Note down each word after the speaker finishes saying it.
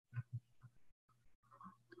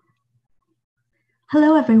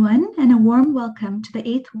Hello, everyone, and a warm welcome to the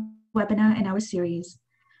 8th webinar in our series.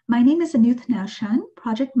 My name is Anuth Naushan,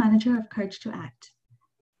 Project Manager of Courage to Act.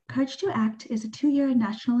 Courage to Act is a 2-year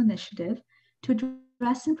national initiative to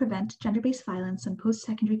address and prevent gender-based violence on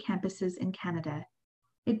post-secondary campuses in Canada.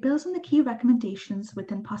 It builds on the key recommendations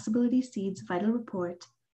within Possibility Seed's vital report,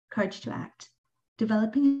 Courage to Act,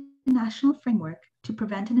 developing a national framework to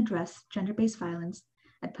prevent and address gender-based violence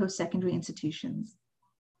at post-secondary institutions.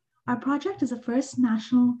 Our project is the first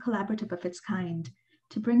national collaborative of its kind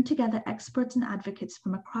to bring together experts and advocates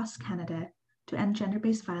from across Canada to end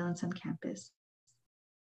gender-based violence on campus.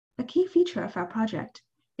 A key feature of our project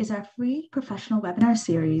is our free professional webinar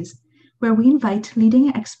series, where we invite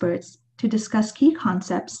leading experts to discuss key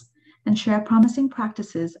concepts and share promising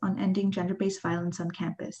practices on ending gender-based violence on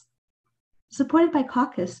campus. Supported by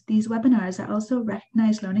Caucus, these webinars are also a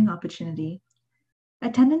recognized learning opportunity.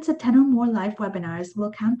 Attendance at 10 or more live webinars will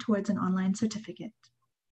count towards an online certificate.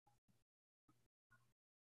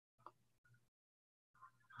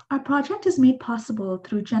 Our project is made possible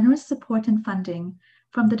through generous support and funding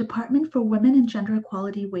from the Department for Women and Gender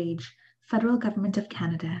Equality Wage, Federal Government of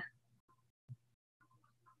Canada.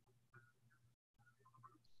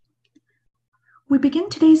 We begin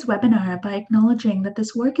today's webinar by acknowledging that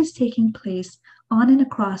this work is taking place on and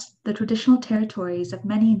across the traditional territories of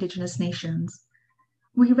many Indigenous nations.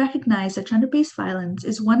 We recognize that gender-based violence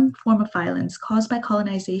is one form of violence caused by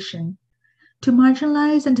colonization to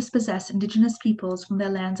marginalize and dispossess Indigenous peoples from their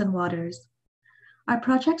lands and waters. Our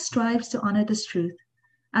project strives to honor this truth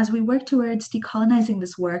as we work towards decolonizing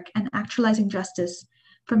this work and actualizing justice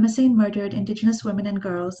for missing and murdered Indigenous women and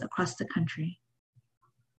girls across the country.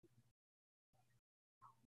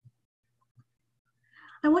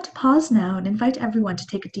 I want to pause now and invite everyone to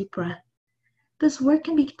take a deep breath. This work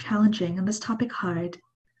can be challenging and this topic hard.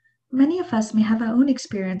 Many of us may have our own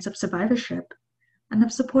experience of survivorship and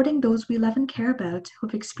of supporting those we love and care about who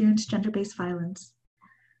have experienced gender-based violence.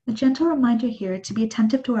 A gentle reminder here to be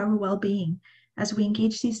attentive to our well-being as we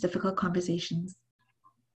engage these difficult conversations.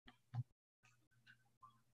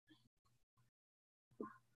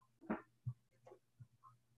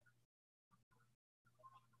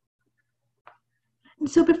 And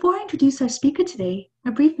so before I introduce our speaker today,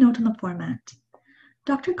 a brief note on the format.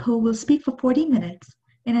 Dr. Ko will speak for 40 minutes,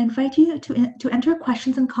 and I invite you to enter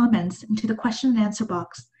questions and comments into the question and answer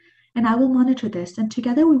box, and I will monitor this, and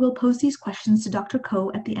together we will pose these questions to Dr.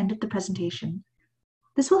 Ko at the end of the presentation.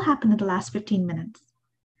 This will happen in the last 15 minutes.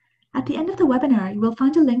 At the end of the webinar, you will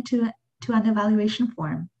find a link to an evaluation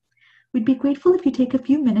form. We'd be grateful if you take a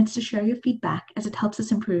few minutes to share your feedback as it helps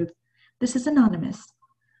us improve. This is anonymous.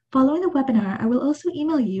 Following the webinar, I will also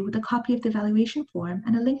email you with a copy of the evaluation form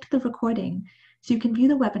and a link to the recording so you can view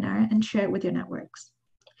the webinar and share it with your networks.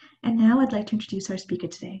 And now I'd like to introduce our speaker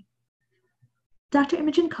today. Dr.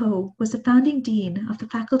 Imogen Ko was the founding dean of the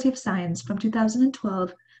Faculty of Science from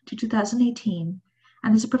 2012 to 2018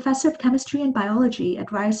 and is a professor of chemistry and biology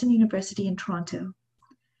at Ryerson University in Toronto.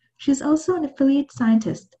 She is also an affiliate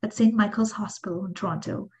scientist at St. Michael's Hospital in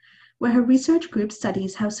Toronto, where her research group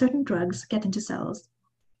studies how certain drugs get into cells.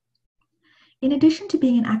 In addition to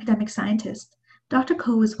being an academic scientist, Dr.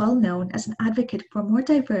 Ko is well known as an advocate for a more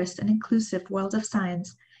diverse and inclusive world of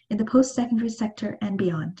science in the post-secondary sector and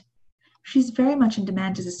beyond. She's very much in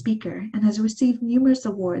demand as a speaker and has received numerous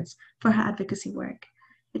awards for her advocacy work.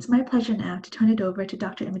 It's my pleasure now to turn it over to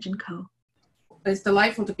Dr. Imogen Ko. It's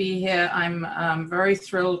delightful to be here. I'm very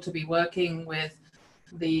thrilled to be working with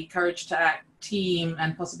the Courage to Act team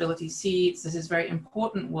and Possibility Seeds. This is very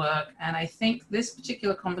important work, and I think this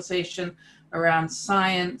particular conversation around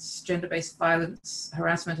science, gender-based violence,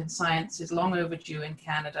 harassment in science is long overdue in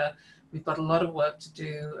Canada. We've got a lot of work to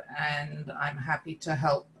do, and I'm happy to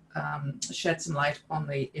help shed some light on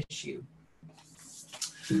the issue.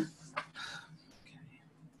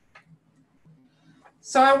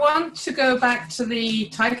 So I want to go back to the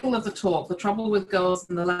title of the talk, The Trouble with Girls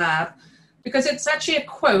in the Lab, because it's actually a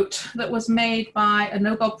quote that was made by a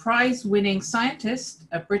Nobel Prize winning scientist,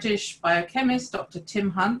 a British biochemist, Dr. Tim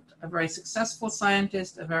Hunt, a very successful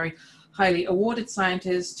scientist, a very highly awarded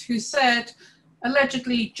scientist, who said,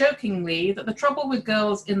 allegedly jokingly, that the trouble with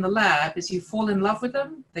girls in the lab is you fall in love with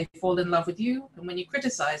them, they fall in love with you, and when you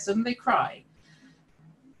criticize them, they cry.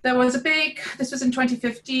 There was this was in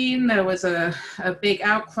 2015, there was a big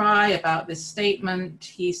outcry about this statement.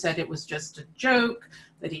 He said it was just a joke,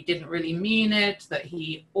 that he didn't really mean it, that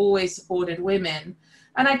he always supported women.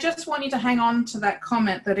 And I just want you to hang on to that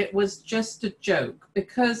comment that it was just a joke,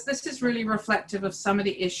 because this is really reflective of some of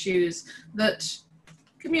the issues that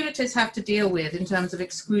communities have to deal with in terms of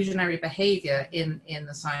exclusionary behavior in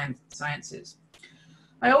the sciences.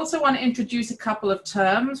 I also want to introduce a couple of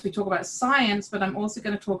terms. We talk about science, but I'm also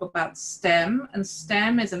going to talk about STEM. And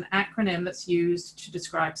STEM is an acronym that's used to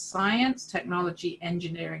describe science, technology,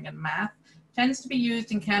 engineering, and math. It tends to be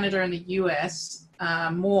used in Canada and the US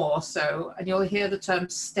more so. And you'll hear the term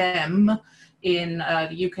STEM in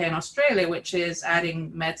the UK and Australia, which is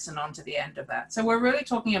adding medicine onto the end of that. So we're really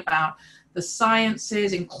talking about the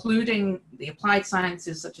sciences, including the applied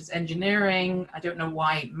sciences such as engineering. I don't know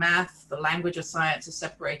why math, the language of science, is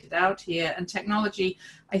separated out here. And technology,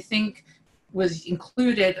 I think, was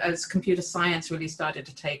included as computer science really started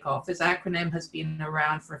to take off. This acronym has been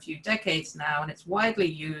around for a few decades now, and it's widely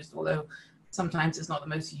used, although sometimes it's not the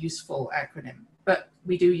most useful acronym. But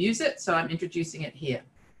we do use it, so I'm introducing it here.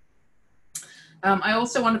 I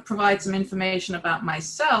also want to provide some information about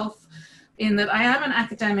myself, in that I am an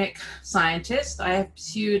academic scientist. I have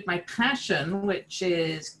pursued my passion, which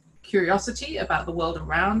is curiosity about the world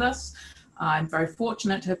around us. I'm very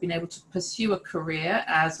fortunate to have been able to pursue a career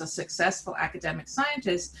as a successful academic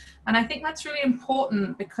scientist. And I think that's really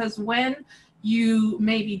important, because when you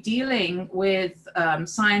may be dealing with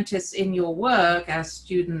scientists in your work as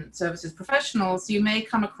student services professionals, you may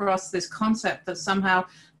come across this concept that somehow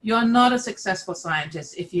you're not a successful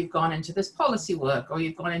scientist if you've gone into this policy work, or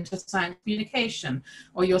you've gone into science communication,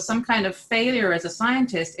 or you're some kind of failure as a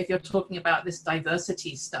scientist if you're talking about this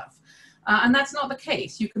diversity stuff. And that's not the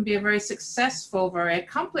case. You can be a very successful, very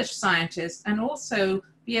accomplished scientist and also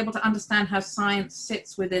be able to understand how science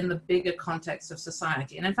sits within the bigger context of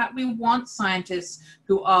society. And in fact, we want scientists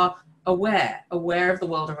who are aware of the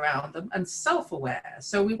world around them and self-aware.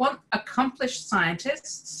 So we want accomplished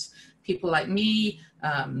scientists, people like me,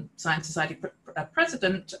 Science Society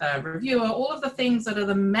president, reviewer, all of the things that are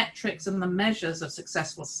the metrics and the measures of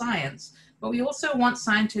successful science. But we also want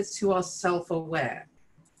scientists who are self-aware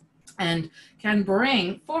and can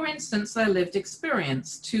bring, for instance, their lived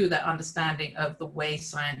experience to their understanding of the way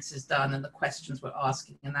science is done and the questions we're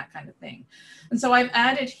asking and that kind of thing. And so I've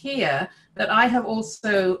added here that I have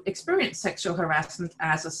also experienced sexual harassment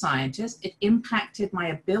as a scientist. It impacted my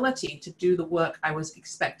ability to do the work I was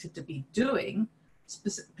expected to be doing,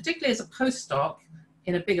 particularly as a postdoc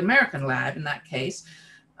in a big American lab in that case.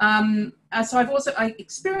 So I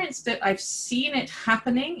experienced it, I've seen it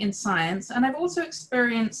happening in science, and I've also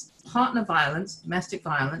experienced partner violence, domestic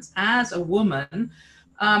violence, as a woman.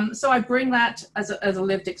 So I bring that as a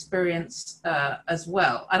lived experience as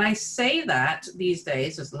well. And I say that these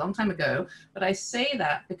days, it was a long time ago, but I say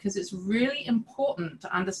that because it's really important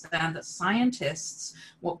to understand that scientists,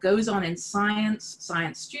 what goes on in science,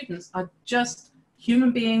 science students are just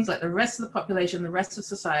human beings like the rest of the population, the rest of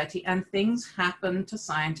society, and things happen to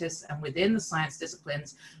scientists and within the science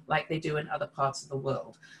disciplines like they do in other parts of the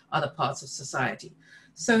world, other parts of society.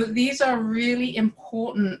 So these are really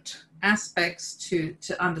important aspects to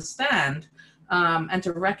understand and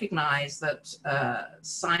to recognize that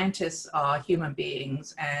scientists are human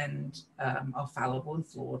beings and are fallible and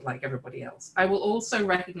flawed like everybody else. I will also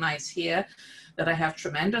recognize here that I have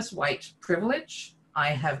tremendous white privilege.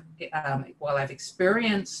 I have, while I've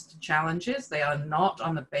experienced challenges, they are not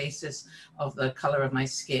on the basis of the color of my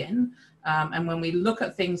skin. And when we look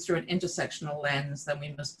at things through an intersectional lens, then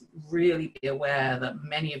we must really be aware that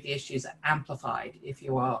many of the issues are amplified if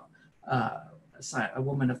you are a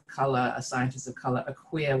woman of color, a scientist of color, a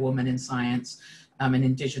queer woman in science, an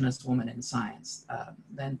indigenous woman in science.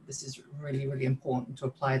 Then this is really, really important to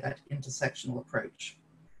apply that intersectional approach.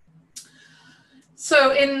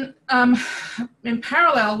 So in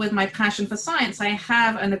parallel with my passion for science, I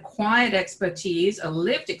have an acquired expertise, a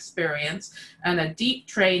lived experience, and a deep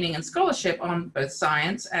training and scholarship on both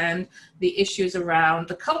science and the issues around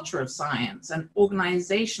the culture of science and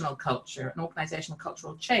organizational culture and organizational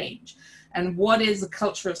cultural change. And what is the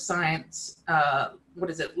culture of science? What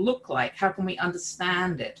does it look like? How can we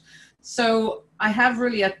understand it? So I have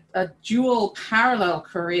really a dual parallel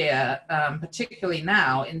career, particularly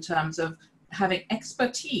now in terms of having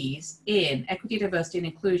expertise in equity, diversity, and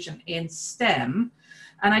inclusion in STEM.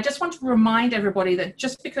 And I just want to remind everybody that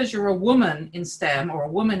just because you're a woman in STEM or a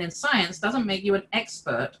woman in science doesn't make you an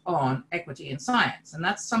expert on equity in science. And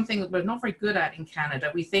that's something that we're not very good at in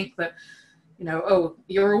Canada. We think that, you know, oh,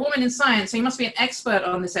 you're a woman in science, so you must be an expert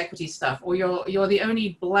on this equity stuff, or you're the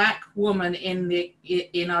only Black woman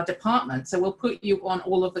in our department, so we'll put you on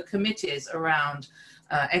all of the committees around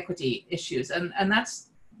equity issues. And that's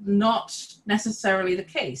not necessarily the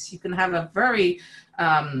case. You can have a very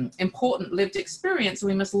important lived experience, and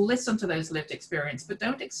we must listen to those lived experience, but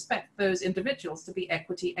don't expect those individuals to be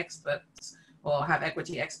equity experts or have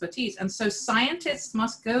equity expertise. And so scientists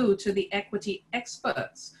must go to the equity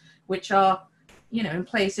experts, which are in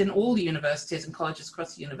place in all the universities and colleges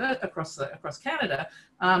across Canada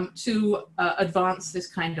to advance this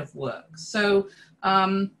kind of work. So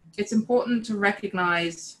it's important to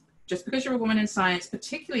recognize, just because you're a woman in science,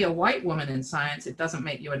 particularly a white woman in science, it doesn't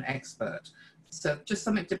make you an expert. So just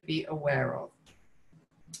something to be aware of.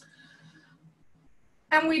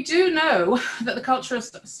 And we do know that the culture of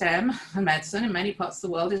STEM and medicine in many parts of the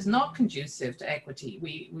world is not conducive to equity.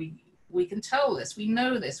 We can tell this, we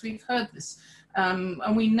know this, we've heard this,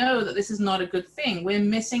 and we know that this is not a good thing. We're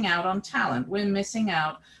missing out on talent. We're missing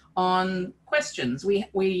out on questions.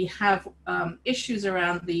 We have issues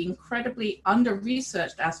around the incredibly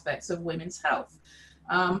under-researched aspects of women's health.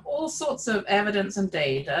 All sorts of evidence and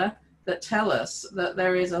data that tell us that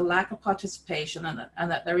there is a lack of participation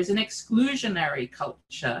and that there is an exclusionary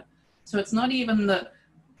culture. So it's not even that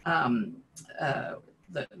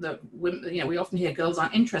the women, we often hear girls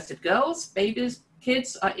aren't interested. Girls, babies,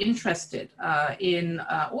 kids are interested in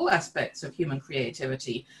all aspects of human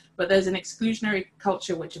creativity, but there's an exclusionary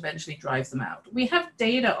culture which eventually drives them out. We have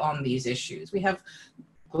data on these issues. We have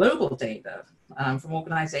global data from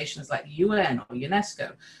organizations like UN or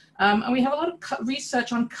UNESCO. And we have a lot of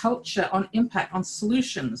research on culture, on impact, on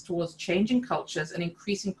solutions towards changing cultures and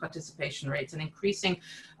increasing participation rates and increasing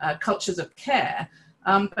cultures of care.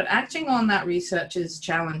 But acting on that research is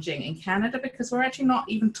challenging in Canada because we're actually not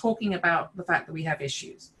even talking about the fact that we have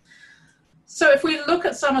issues. So if we look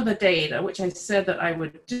at some of the data, which I said that I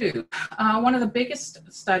would do, one of the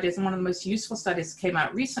biggest studies and one of the most useful studies came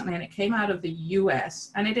out recently, and it came out of the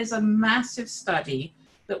US, and it is a massive study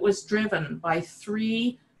that was driven by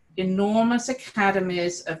 3 enormous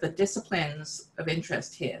academies of the disciplines of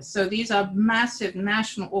interest here. So these are massive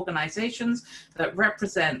national organizations that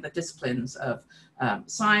represent the disciplines of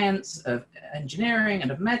science, of engineering,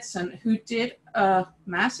 and of medicine, who did a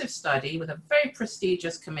massive study with a very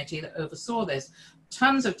prestigious committee that oversaw this,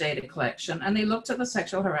 tons of data collection, and they looked at the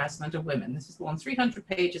sexual harassment of women. This is one 300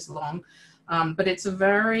 pages long, but it's a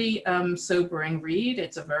very sobering read.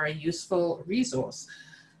 It's a very useful resource.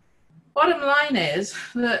 Bottom line is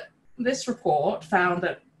that this report found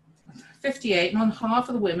that 58, more than half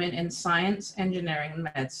of the women in science, engineering, and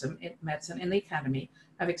medicine in the academy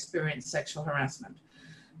have experienced sexual harassment.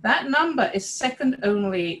 That number is second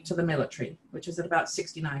only to the military, which is at about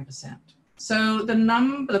 69%. So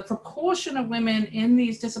the proportion of women in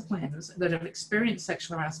these disciplines that have experienced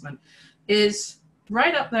sexual harassment is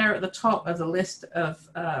right up there at the top of the list of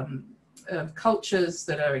cultures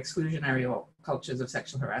that are exclusionary or cultures of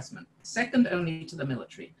sexual harassment, second only to the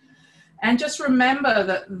military. And just remember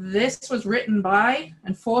that this was written by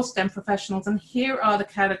and for STEM professionals, and here are the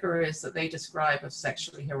categories that they describe of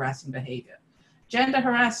sexually harassing behavior. Gender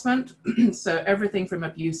harassment, so everything from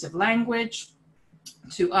abusive language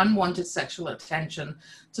to unwanted sexual attention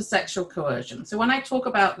to sexual coercion. So when I talk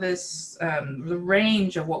about this, the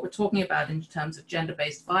range of what we're talking about in terms of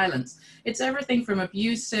gender-based violence, it's everything from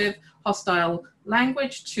abusive, hostile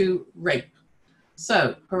language to rape.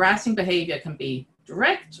 So harassing behavior can be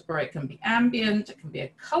direct, or it can be ambient, it can be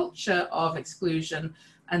a culture of exclusion,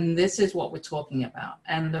 and this is what we're talking about.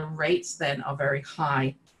 And the rates then are very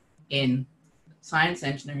high in science,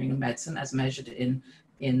 engineering, and medicine as measured in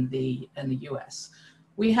the US.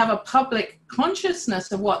 We have a public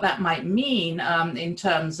consciousness of what that might mean in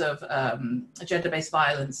terms of gender-based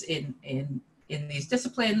violence in these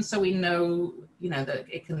disciplines. So we know, that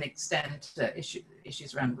it can extend to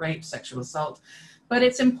issues around rape, sexual assault. But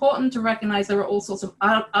it's important to recognize there are all sorts of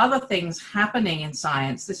other things happening in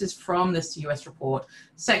science. This is from this US report.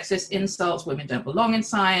 Sexist insults, women don't belong in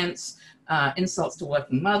science, insults to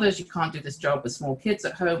working mothers, you can't do this job with small kids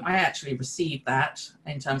at home. I actually received that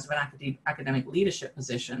in terms of an academic leadership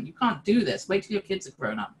position. You can't do this, wait till your kids are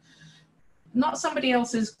grown up. Not somebody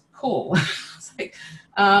else's call.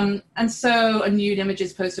 And so a nude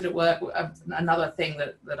images posted at work, another thing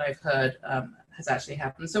that I've heard has actually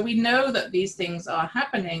happened. So we know that these things are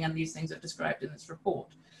happening and these things are described in this report.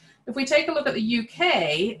 If we take a look at the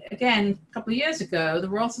UK, again, a couple of years ago, the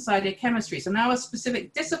Royal Society of Chemistry, so now a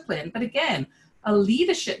specific discipline, but again, a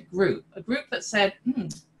leadership group, a group that said,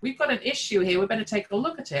 we've got an issue here, we better take a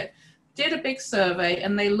look at it, did a big survey,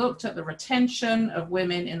 and they looked at the retention of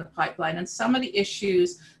women in the pipeline, and some of the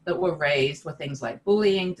issues that were raised were things like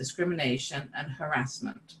bullying, discrimination, and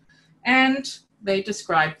harassment. And they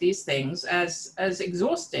described these things as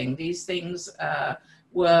exhausting. These things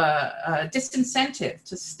were disincentive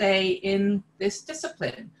to stay in this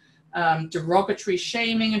discipline, derogatory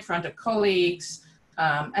shaming in front of colleagues,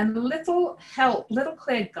 and little help, little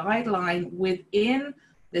clear guideline within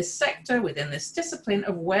this sector, within this discipline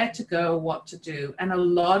of where to go, what to do, and a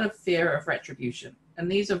lot of fear of retribution.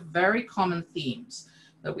 And these are very common themes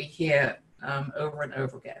that we hear over and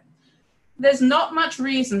over again. There's not much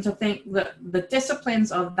reason to think that the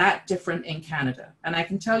disciplines are that different in Canada. And I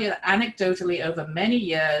can tell you that anecdotally over many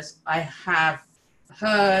years, I have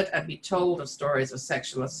heard and be told of stories of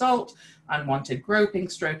sexual assault, unwanted groping,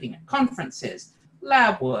 stroking at conferences,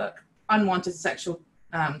 lab work, unwanted sexual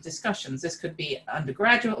discussions. This could be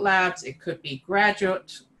undergraduate labs, it could be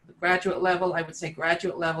graduate level. I would say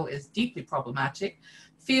graduate level is deeply problematic.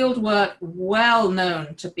 Field work, well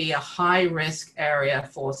known to be a high risk area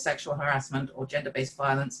for sexual harassment or gender-based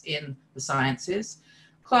violence in the sciences.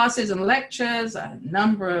 Classes and lectures, a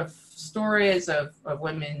number of stories of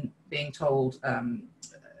women being told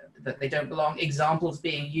that they don't belong, examples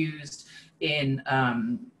being used in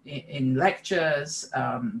lectures,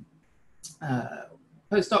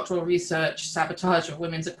 postdoctoral research, sabotage of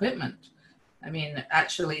women's equipment. I mean,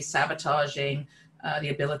 actually sabotaging the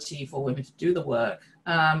ability for women to do the work.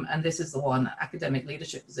 And this is the one, academic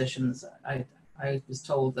leadership positions. I was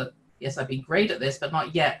told that, yes, I'd be great at this, but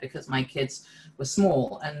not yet because my kids were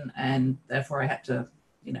small and therefore I had to,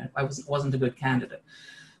 you know, I wasn't a good candidate.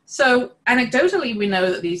 So anecdotally, we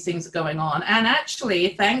know that these things are going on. And actually,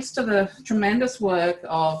 thanks to the tremendous work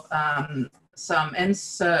of some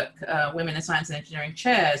NSERC Women in Science and Engineering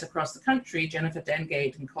chairs across the country, Jennifer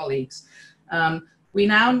Dengate and colleagues, we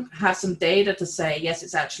now have some data to say, yes,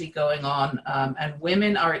 it's actually going on, and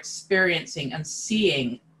women are experiencing and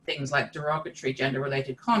seeing things like derogatory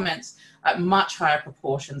gender-related comments at much higher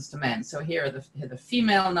proportions to men. So here are the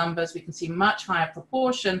female numbers. We can see much higher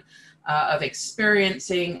proportion of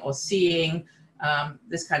experiencing or seeing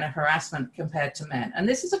this kind of harassment compared to men. And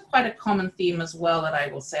this is quite a common theme as well that I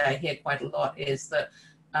will say I hear quite a lot, is that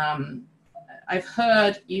I've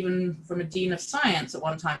heard even from a dean of science at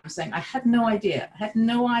one time saying, I had no idea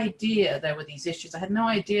there were these issues. I had no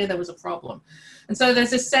idea there was a problem. And so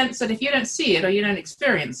there's this sense that if you don't see it or you don't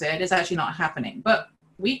experience it, it's actually not happening. But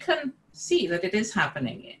we can see that it is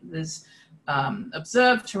happening. There's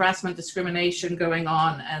observed harassment, discrimination going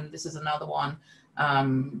on, and this is another one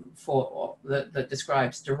that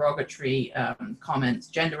describes derogatory comments,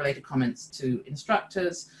 gender-related comments to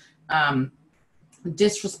instructors,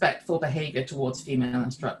 disrespectful behavior towards female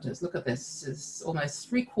instructors. Look at this, it's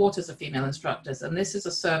almost 3/4 of female instructors. And this is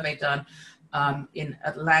a survey done in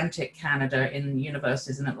Atlantic Canada, in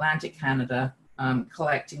universities in Atlantic Canada,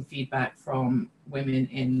 collecting feedback from women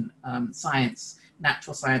in science,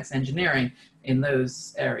 natural science, engineering in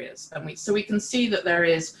those areas. And so we can see that there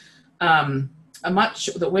is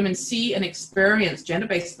that women see and experience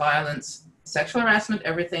gender-based violence, sexual harassment,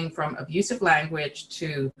 everything from abusive language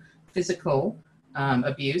to physical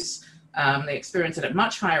abuse. They experience it at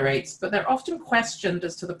much higher rates, but they're often questioned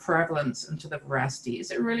as to the prevalence and to the veracity.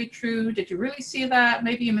 Is it really true? Did you really see that?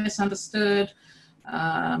 Maybe you misunderstood.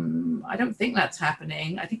 I don't think that's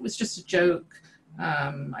happening. I think it was just a joke.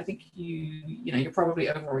 I think you're probably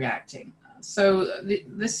overreacting. So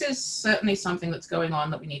this is certainly something that's going on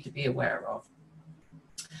that we need to be aware of.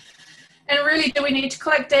 And really, do we need to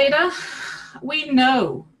collect data? We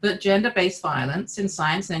know that gender-based violence in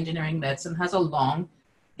science, engineering, medicine has a long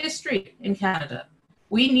history in Canada.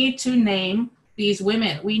 We need to name these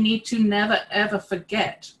women. We need to never, ever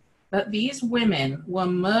forget that these women were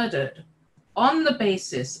murdered on the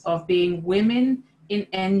basis of being women in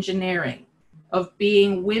engineering, of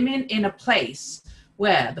being women in a place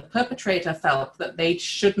where the perpetrator felt that they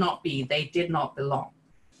should not be, they did not belong.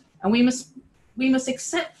 And we must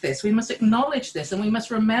accept this, we must acknowledge this, and we must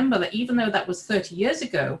remember that even though that was 30 years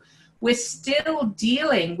ago, we're still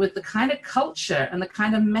dealing with the kind of culture and the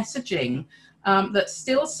kind of messaging that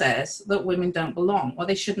still says that women don't belong or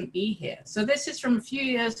they shouldn't be here. So this is from a few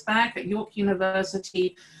years back at York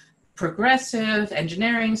University. Progressive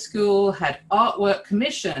engineering school had artwork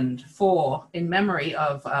commissioned in memory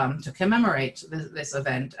of, to commemorate this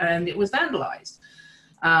event, and it was vandalized.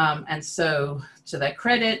 And so to their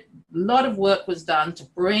credit, a lot of work was done to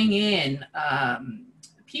bring in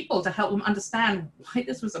people to help them understand why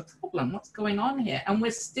this was a problem, what's going on here. And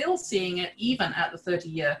we're still seeing it even at the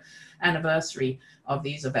 30-year anniversary of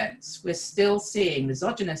these events. We're still seeing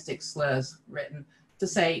misogynistic slurs written to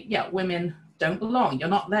say, yeah, women don't belong, you're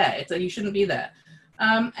not there, you shouldn't be there.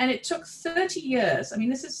 And it took 30 years. I mean,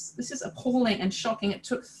 this is appalling and shocking. It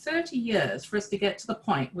took 30 years for us to get to the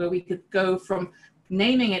point where we could go from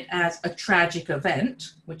naming it as a tragic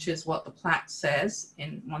event, which is what the plaque says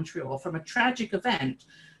in Montreal, from a tragic event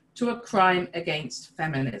to a crime against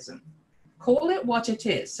feminism. Call it what it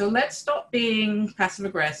is. So let's stop being passive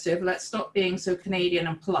aggressive. Let's stop being so Canadian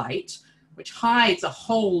and polite, which hides a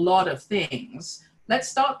whole lot of things. Let's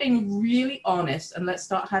start being really honest, and let's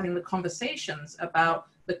start having the conversations about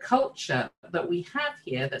the culture that we have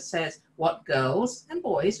here that says what girls and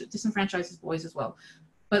boys, it disenfranchises boys as well.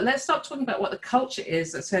 But let's start talking about what the culture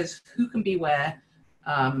is that says who can be where,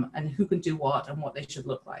 and who can do what and what they should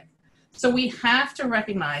look like. So we have to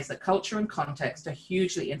recognize that culture and context are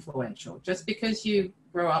hugely influential. Just because you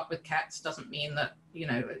grow up with cats doesn't mean that, you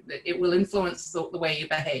know, it will influence the way you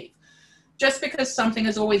behave. Just because something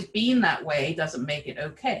has always been that way doesn't make it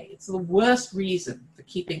okay. It's the worst reason for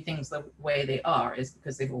keeping things the way they are is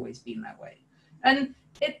because they've always been that way. And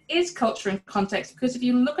it is culture and context, because if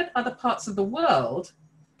you look at other parts of the world,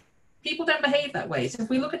 people don't behave that way. So if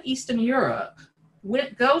we look at Eastern Europe,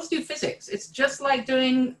 girls do physics. It's just like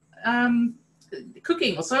doing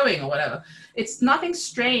cooking or sewing or whatever. It's nothing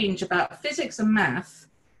strange about physics and math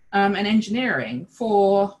and engineering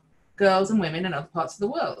for girls and women in other parts of the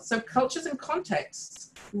world. So cultures and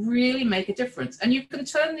contexts really make a difference. And you can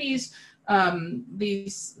turn these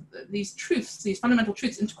truths, these fundamental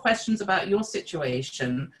truths, into questions about your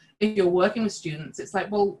situation. If you're working with students, it's like,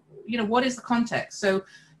 well, you know, what is the context? So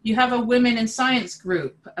you have a women in science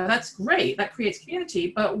group. That's great. That creates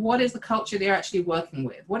community. But what is the culture they're actually working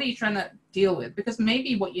with? What are you trying to deal with? Because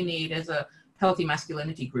maybe what you need is a healthy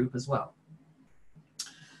masculinity group as well.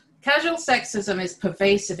 Casual sexism is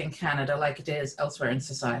pervasive in Canada like it is elsewhere in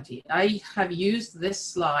society. I have used this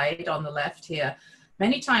slide on the left here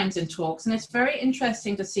many times in talks, and it's very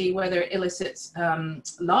interesting to see whether it elicits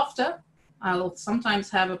laughter. I'll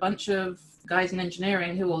sometimes have a bunch of guys in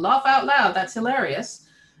engineering who will laugh out loud. That's hilarious.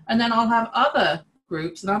 And then I'll have other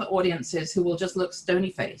groups and other audiences who will just look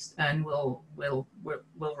stony-faced and will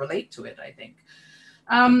relate to it, I think.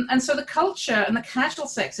 And so the culture and the casual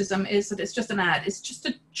sexism is that it's just an ad. It's just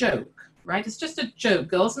a joke, right? It's just a joke.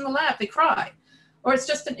 Girls in the lab, they cry. Or it's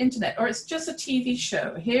just an internet, or it's just a TV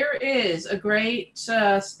show. Here is a great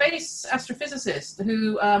space astrophysicist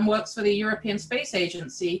who works for the European Space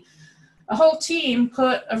Agency. A whole team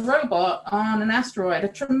put a robot on an asteroid, a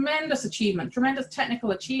tremendous achievement, tremendous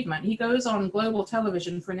technical achievement. He goes on global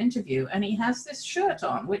television for an interview, and he has this shirt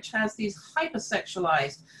on, which has these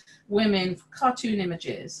hypersexualized women, cartoon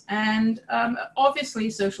images. And obviously,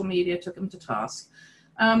 social media took him to task.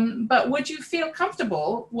 But would you feel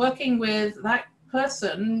comfortable working with that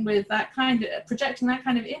person with that kind of, projecting that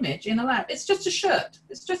kind of image in a lab? It's just a shirt.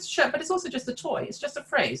 It's just a shirt, but it's also just a toy. It's just a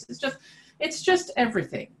phrase. It's just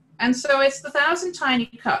everything. And so it's the 1,000 tiny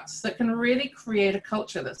cuts that can really create a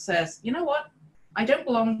culture that says, you know what, I don't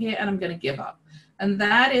belong here and I'm going to give up. And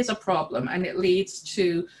that is a problem. And it leads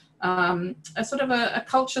to a sort of a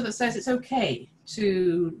culture that says it's okay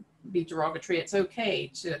to be derogatory. It's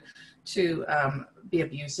okay to be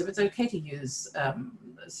abusive. It's okay to use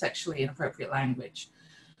sexually inappropriate language.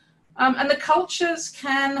 And the cultures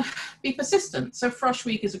can be persistent. So Frosh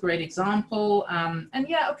Week is a great example. And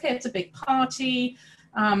yeah, okay, it's a big party.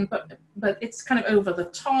 But it's kind of over the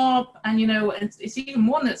top, and you know, it's even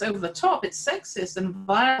more than it's over the top. It's sexist and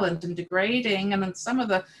violent and degrading, and then some of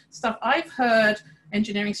the stuff I've heard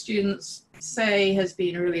engineering students say has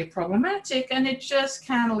been really problematic, and it just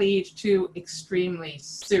can lead to extremely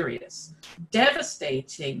serious,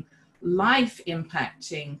 devastating,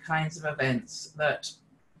 life-impacting kinds of events that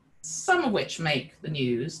some of which make the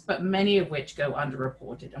news, but many of which go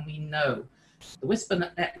underreported, and we know. The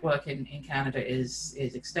Whisper network in Canada is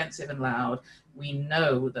extensive and loud. We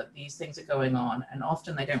know that these things are going on, and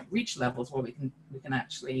often they don't reach levels where we can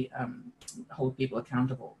actually hold people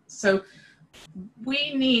accountable. So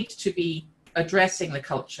we need to be addressing the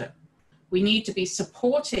culture. We need to be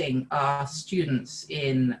supporting our students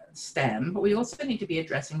in STEM, but we also need to be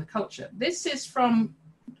addressing the culture. This is from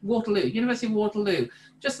Waterloo, University of Waterloo,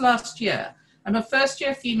 just last year. I'm a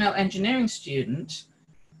first-year female engineering student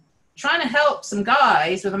trying to help some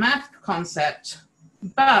guys with a math concept,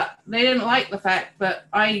 but they didn't like the fact that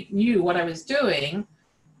I knew what I was doing,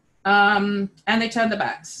 and they turned their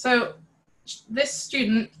backs. So this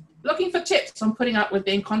student, looking for tips on putting up with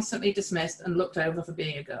being constantly dismissed and looked over for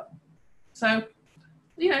being a girl. So,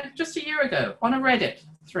 you know, just a year ago on a Reddit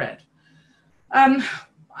thread.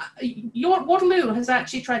 Waterloo has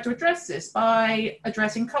actually tried to address this by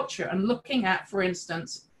addressing culture and looking at, for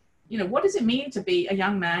instance, you know, what does it mean to be a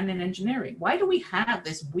young man in engineering? Why do we have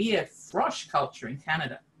this weird frosh culture in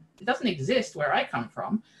Canada? It doesn't exist where I come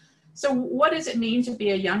from. So what does it mean to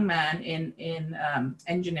be a young man in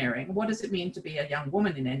engineering? What does it mean to be a young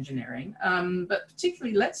woman in engineering? But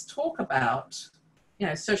particularly, let's talk about, you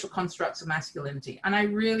know, social constructs of masculinity. And I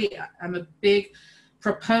really am a big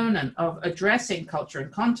proponent of addressing culture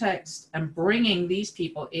and context and bringing these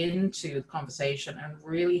people into the conversation and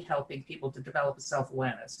really helping people to develop a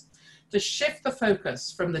self-awareness. to shift the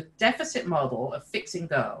focus from the deficit model of fixing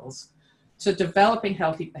girls to developing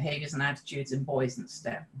healthy behaviors and attitudes in boys in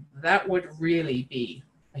STEM. That would really be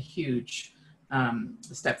a huge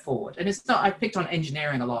step forward. And it's not, I picked on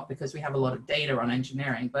engineering a lot because we have a lot of data on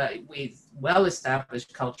engineering, but with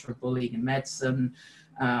well-established culture of bullying in medicine,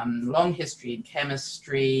 long history in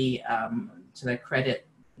chemistry, to their credit,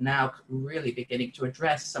 now really beginning to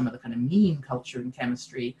address some of the kind of meme culture in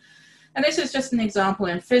chemistry. And this is just an example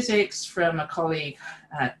in physics from a colleague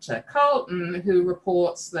at Carleton who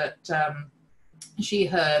reports that she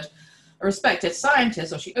heard a respected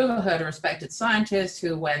scientist, or she overheard a respected scientist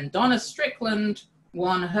who, when Donna Strickland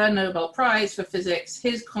won her Nobel Prize for physics,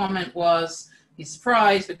 his comment was, he's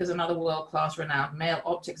surprised because another world-class renowned male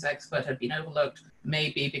optics expert had been overlooked,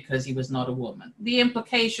 maybe because he was not a woman. The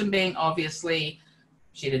implication being, obviously,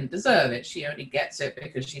 she didn't deserve it. She only gets it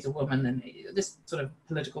because she's a woman, and this sort of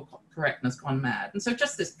political correctness gone mad. And so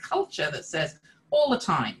just this culture that says all the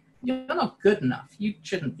time, you're not good enough, you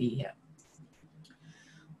shouldn't be here.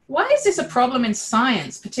 Why is this a problem in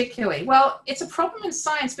science particularly? Well, it's a problem in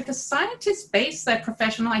science because scientists base their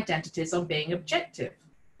professional identities on being objective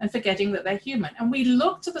and forgetting that they're human. And we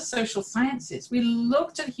look to the social sciences, we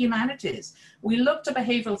look to the humanities, we look to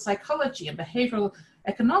behavioral psychology and behavioral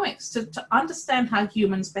economics to understand how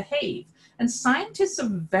humans behave. And scientists are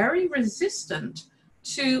very resistant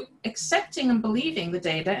to accepting and believing the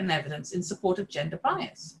data and evidence in support of gender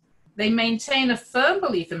bias. They maintain a firm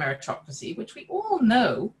belief in meritocracy, which we all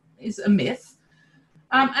know is a myth.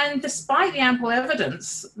 And despite the ample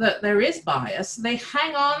evidence that there is bias, they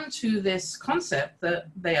hang on to this concept that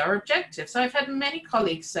they are objective. So I've had many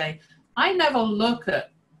colleagues say, I never look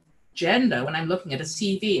at gender when I'm looking at a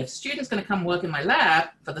CV. If a student's going to come work in my lab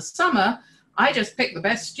for the summer, I just pick the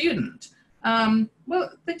best student.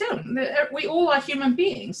 Well, they don't. We all are human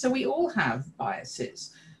beings, so we all have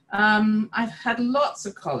biases. I've had lots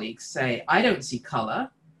of colleagues say, I don't see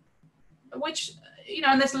color, which, you know,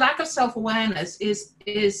 and this lack of self-awareness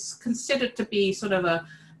is considered to be sort of a,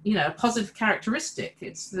 you know, positive characteristic.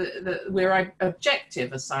 It's we're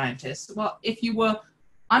objective as scientists. Well, if you were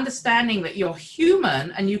understanding that you're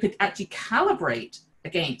human and you could actually calibrate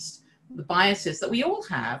against the biases that we all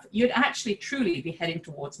have, you'd actually truly be heading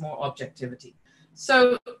towards more objectivity.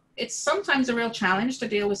 So it's sometimes a real challenge to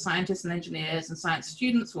deal with scientists and engineers, and science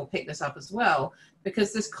students will pick this up as well,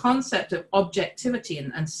 because this concept of objectivity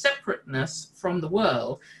and separateness from the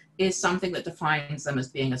world is something that defines them as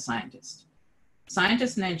being a scientist.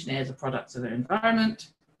 Scientists and engineers are products of their environment.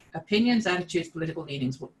 Opinions, attitudes, political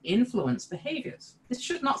leanings will influence behaviors. This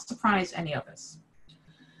should not surprise any of us.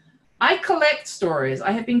 I collect stories. I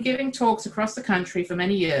have been giving talks across the country for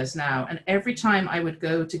many years now, and every time I would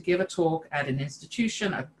go to give a talk at an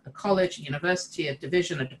institution, a college, a university, a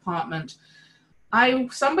division, a department,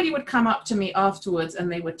 somebody would come up to me afterwards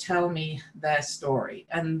and they would tell me their story.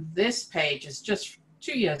 And this page is just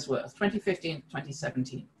 2 years worth, 2015 to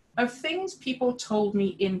 2017, of things people told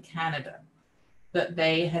me in Canada that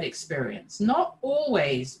they had experienced. Not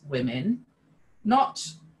always women, not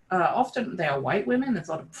often they are white women. There's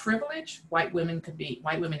a lot of privilege. White women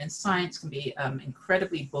in science can be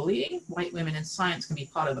incredibly bullying. White women in science can be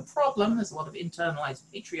part of the problem. There's a lot of internalized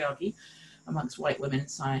patriarchy amongst white women in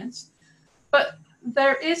science. But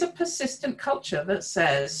there is a persistent culture that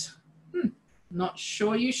says, not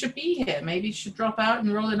sure you should be here. Maybe you should drop out and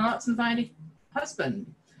enroll in arts and find a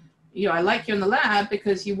husband. You know, I like you in the lab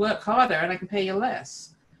because you work harder and I can pay you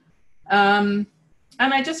less.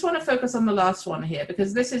 And I just want to focus on the last one here,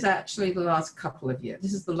 because this is actually the last couple of years.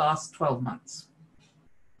 This is the last 12 months.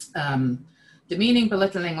 Demeaning,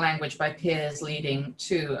 belittling language by peers leading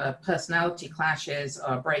to personality clashes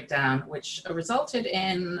or breakdown, which resulted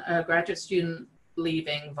in a graduate student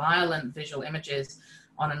leaving violent visual images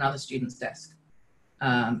on another student's desk.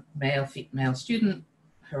 Male student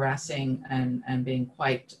harassing and being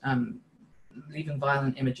quite, leaving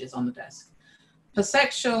violent images on the desk. For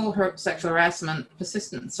sexual harassment,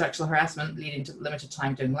 persistent sexual harassment leading to limited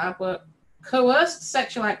time doing lab work, coerced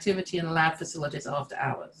sexual activity in lab facilities after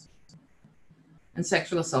hours, and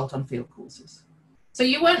sexual assault on field courses. So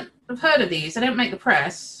you won't have heard of these, they don't make the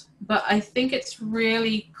press, but I think it's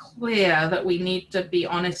really clear that we need to be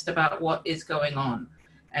honest about what is going on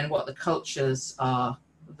and what the cultures are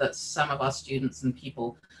that some of our students and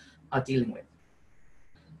people are dealing with.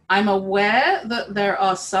 I'm aware that there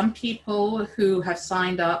are some people who have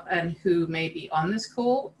signed up and who may be on this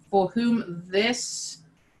call for whom this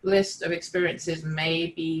list of experiences may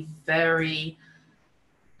be very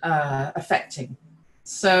affecting.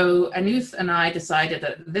 So Anuth and I decided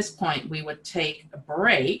at this point we would take a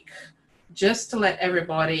break just to let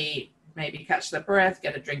everybody maybe catch their breath,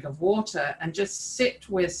 get a drink of water, and just sit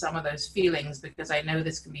with some of those feelings, because I know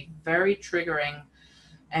this can be very triggering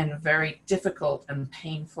and very difficult and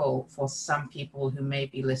painful for some people who may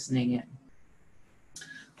be listening in.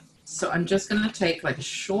 So I'm just going to take like a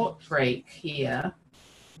short break here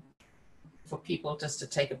for people just to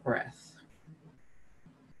take a breath.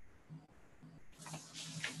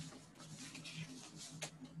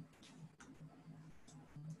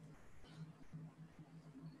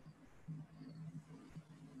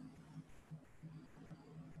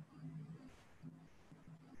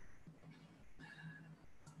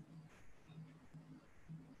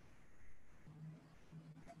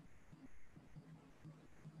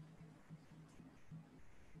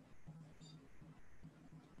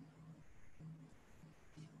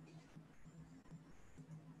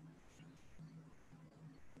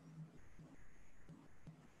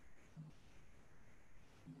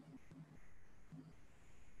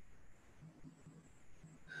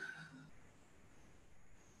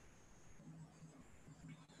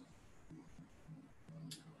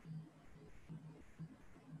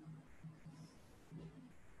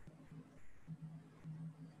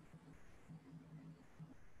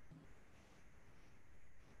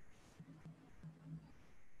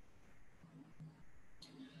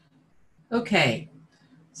 Okay,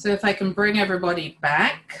 so if I can bring everybody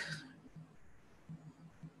back.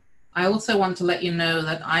 I also want to let you know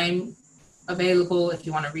that I'm available if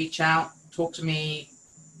you want to reach out, talk to me,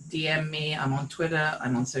 DM me. I'm on Twitter,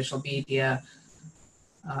 I'm on social media.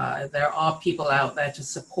 There are people out there to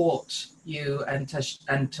support you and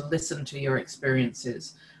to listen to your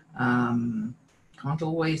experiences. Can't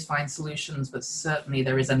always find solutions, but certainly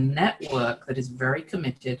there is a network that is very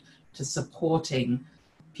committed to supporting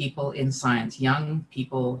people in science, young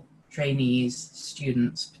people, trainees,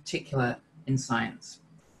 students, particular in science.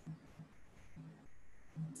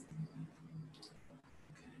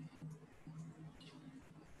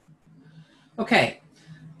 Okay,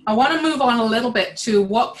 I want to move on a little bit to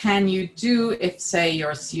what can you do if, say,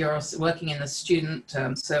 you're working in the student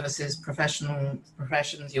services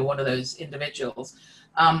professions, you're one of those individuals.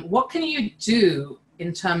 What can you do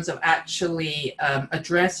in terms of actually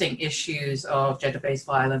addressing issues of gender-based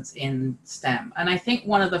violence in STEM? And I think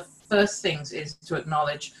one of the first things is to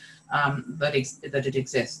acknowledge that it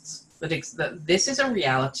exists, that this is a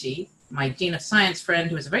reality. My Dean of Science friend,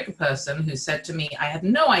 who is a very good person, who said to me, I had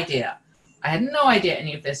no idea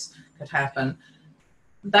any of this could happen.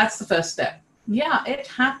 That's the first step. Yeah, it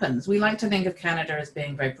happens. We like to think of Canada as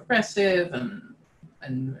being very progressive and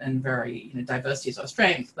very, diversity is our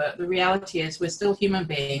strength. But the reality is we're still human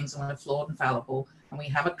beings, and we're flawed and fallible. And we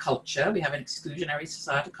have a culture, we have an exclusionary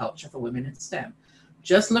societal culture for women in STEM.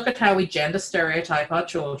 Just look at how we gender stereotype our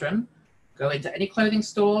children. Go into any clothing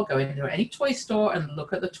store, go into any toy store, and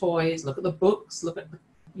look at the toys, look at the books, look at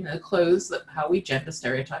the clothes, how we gender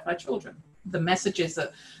stereotype our children. The messages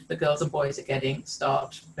that the girls and boys are getting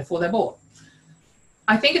start before they're born.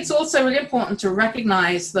 I think it's also really important to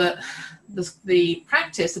recognize that the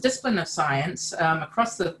practice, the discipline of science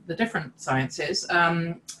across the different sciences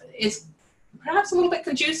is perhaps a little bit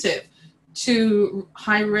conducive to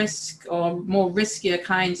high risk or more riskier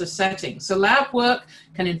kinds of settings. So lab work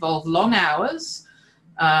can involve long hours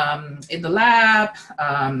in the lab,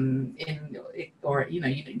 or you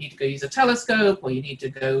need to go use a telescope, or you need to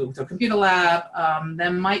go to a computer lab.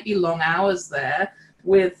 There might be long hours there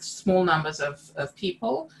with small numbers of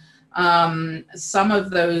people. Some of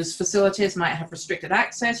those facilities might have restricted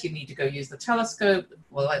access. You need to go use the telescope.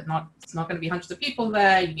 Well, it's not going to be hundreds of people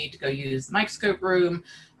there. You need to go use the microscope room.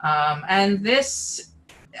 And this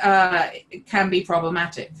can be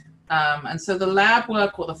problematic. And so the lab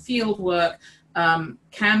work or the field work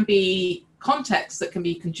can be contexts that can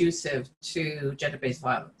be conducive to gender-based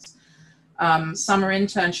violence. Summer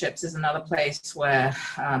internships is another place where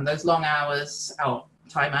those long hours,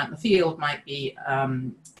 time out in the field might be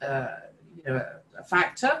a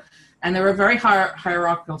factor. And there are very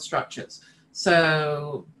hierarchical structures.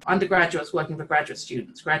 So undergraduates working for graduate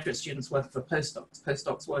students working for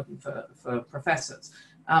postdocs working for professors.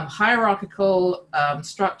 Hierarchical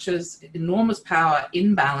structures, enormous power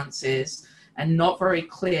imbalances, and not very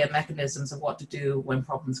clear mechanisms of what to do when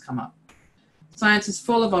problems come up. Science is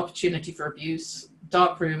full of opportunity for abuse,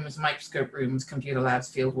 dark rooms, microscope rooms, computer labs,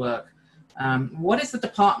 field work. What is the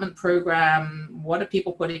department program? What are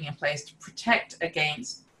people putting in place to protect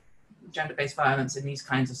against gender-based violence in these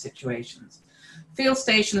kinds of situations? Field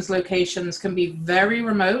stations locations can be very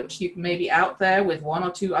remote. You may be out there with one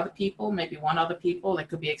or two other people, maybe one other people. There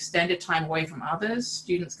could be extended time away from others,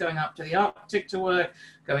 students going up to the Arctic to work,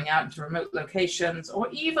 going out into remote locations, or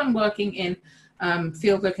even working in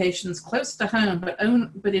field locations close to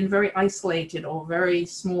home, but in very isolated or very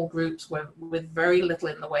small groups with very little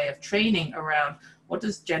in the way of training around what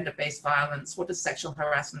does gender-based violence, what does sexual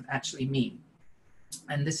harassment actually mean.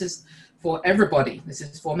 And this is for everybody. This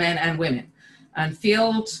is for men and women. And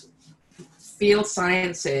field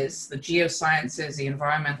sciences, the geosciences, the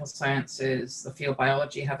environmental sciences, the field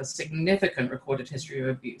biology have a significant recorded history of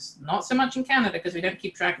abuse. Not so much in Canada because we don't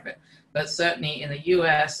keep track of it, but certainly in the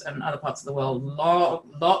US and other parts of the world,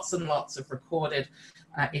 lots and lots of recorded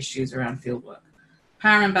issues around fieldwork.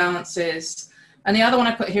 Power imbalances. And the other one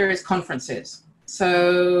I put here is conferences.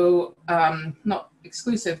 So not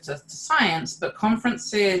exclusive to science, but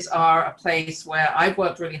conferences are a place where I've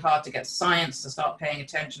worked really hard to get science to start paying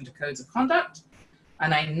attention to codes of conduct.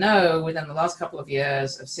 And I know within the last couple of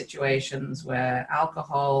years of situations where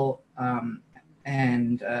alcohol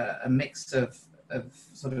and a mix of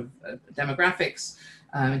sort of demographics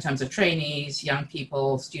in terms of trainees, young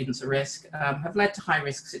people, students at risk, have led to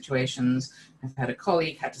high-risk situations. I've had a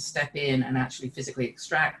colleague had to step in and actually physically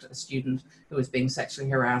extract a student who was being sexually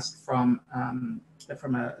harassed from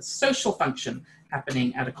a social function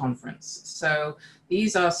happening at a conference. So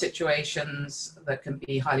these are situations that can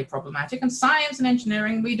be highly problematic. And science and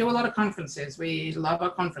engineering, we do a lot of conferences. We love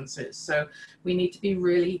our conferences. So we need to be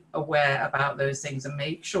really aware about those things and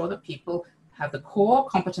make sure that people have the core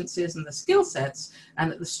competencies and the skill sets,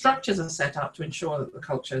 and that the structures are set up to ensure that the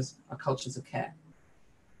cultures are cultures of care.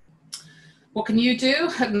 What can you do?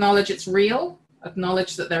 Acknowledge it's real,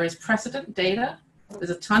 acknowledge that there is precedent data,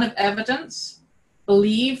 there's a ton of evidence,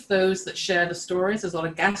 believe those that share the stories. There's a lot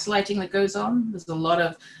of gaslighting that goes on. There's a lot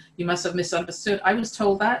of, you must have misunderstood. I was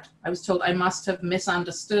told that. I was told I must have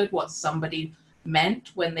misunderstood what somebody meant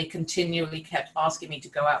when they continually kept asking me to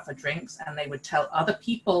go out for drinks, and they would tell other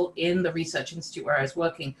people in the research institute where I was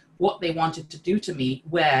working what they wanted to do to me,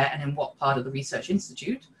 where and in what part of the research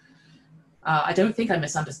institute. I don't think I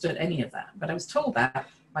misunderstood any of that, but I was told that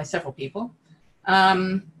by several people.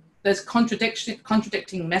 There's contradicting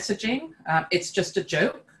messaging. It's just a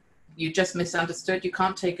joke. You just misunderstood. You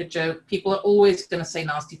can't take a joke. People are always going to say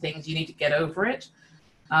nasty things. You need to get over it.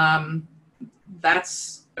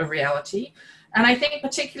 That's a reality. And I think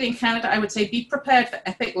particularly in Canada, I would say be prepared for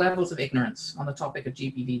epic levels of ignorance on the topic of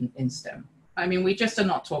GBV in STEM. I mean, we just are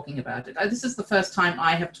not talking about it. This is the first time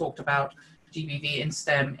I have talked about GBV in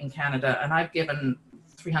STEM in Canada, and I've given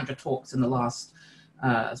 300 talks in the last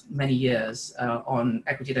many years on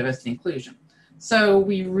equity, diversity, and inclusion. So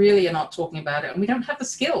we really are not talking about it, and we don't have the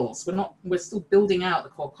skills. We're still building out the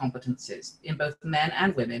core competencies in both men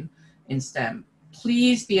and women in STEM.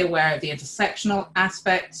 Please be aware of the intersectional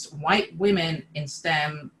aspects. White women in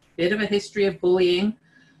STEM, bit of a history of bullying.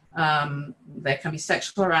 There can be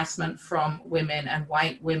sexual harassment from women, and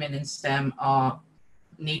white women in STEM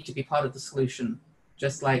need to be part of the solution,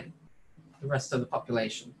 just like the rest of the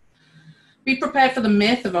population. Be prepared for the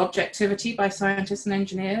myth of objectivity by scientists and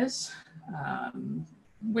engineers.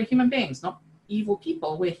 We're human beings, not evil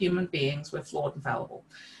people. We're human beings. We're flawed and fallible.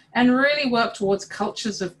 And really work towards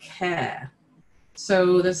cultures of care.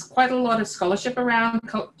 So there's quite a lot of scholarship around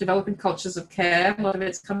developing cultures of care. A lot of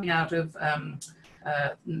it's coming out of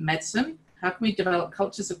medicine. How can we develop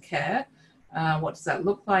cultures of care? What does that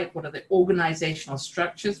look like? What are the organizational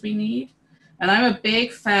structures we need? And I'm a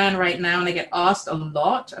big fan right now, and I get asked a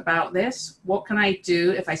lot about this. What can I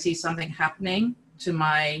do if I see something happening to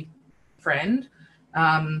my friend?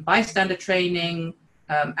 Bystander training,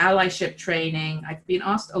 allyship training. I've been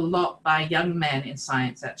asked a lot by young men in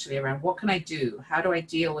science actually around what can I do? How do I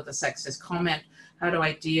deal with a sexist comment? How do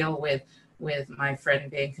I deal with my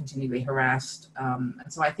friend being continually harassed? And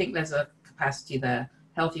so I think there's a capacity there.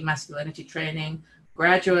 Healthy masculinity training.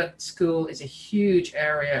 Graduate school is a huge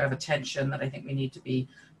area of attention that I think we need to be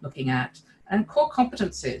looking at. And core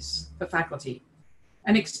competencies for faculty.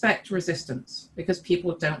 And expect resistance, because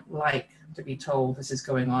people don't like to be told this is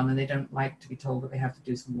going on, and they don't like to be told that they have to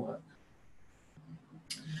do some work.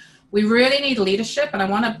 We really need leadership, and I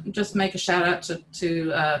want to just make a shout out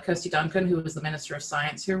to Kirsty Duncan, who was the Minister of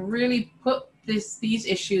Science, who really put these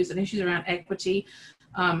issues and issues around equity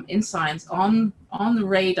in science on the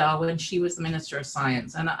radar when she was the Minister of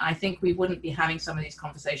Science. And I think we wouldn't be having some of these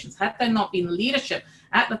conversations had there not been leadership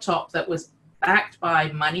at the top that was backed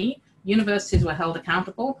by money. Universities were held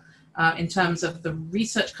accountable in terms of the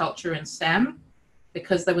research culture in STEM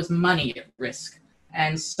because there was money at risk.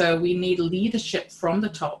 And so we need leadership from the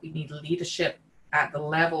top. We need leadership at the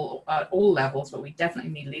level, at all levels, but we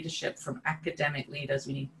definitely need leadership from academic leaders.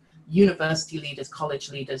 We need university leaders,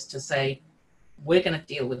 college leaders to say, we're going to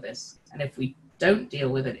deal with this. And if we don't deal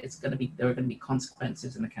with it, there are going to be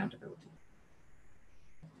consequences and accountability.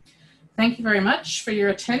 Thank you very much for your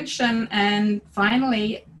attention. And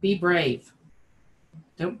finally, be brave.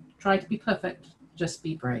 Don't try to be perfect, just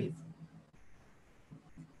be brave.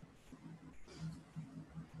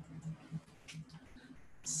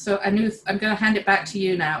 So Anuth, I'm going to hand it back to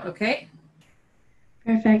you now, okay?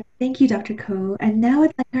 Perfect. Thank you, Dr. Ko. And now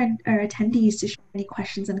I'd like our attendees to share any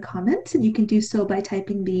questions and comments, and you can do so by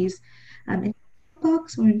typing these into the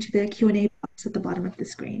box or into the Q&A box at the bottom of the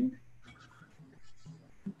screen.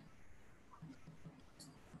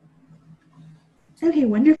 Okay,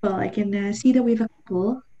 wonderful. I can see that we have a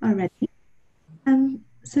couple already.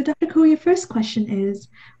 So Dr. Ko, your first question is,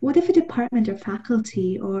 what if a department or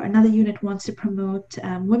faculty or another unit wants to promote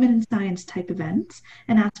women in science type events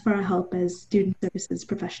and ask for our help as student services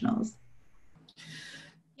professionals?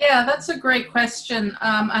 Yeah, that's a great question.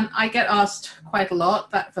 And I get asked quite a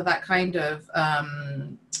lot for that kind of,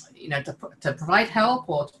 to provide help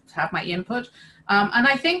or to have my input. And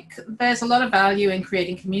I think there's a lot of value in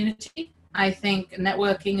creating community. I think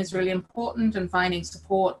networking is really important and finding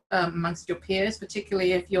support amongst your peers,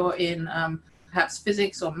 particularly if you're in perhaps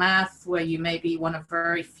physics or math, where you may be one of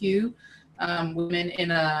very few women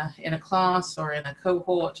in a class or in a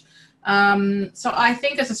cohort. So I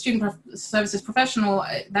think as a student services professional,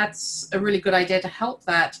 that's a really good idea to help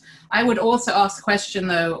that. I would also ask the question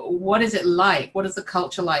though, what is it like? What is the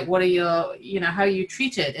culture like? What are your, how are you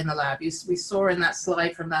treated in the lab? We saw in that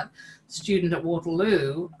slide from that student at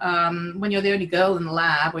Waterloo, when you're the only girl in the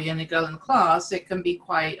lab or you're the only girl in the class, it can be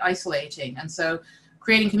quite isolating. And so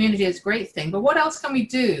creating community is a great thing, but what else can we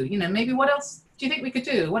do? Maybe what else do you think we could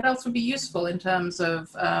do? What else would be useful in terms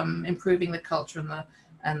of improving the culture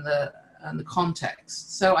and the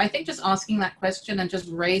context? So I think just asking that question and just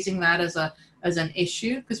raising that as an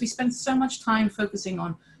issue, because we spend so much time focusing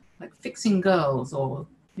on like fixing girls or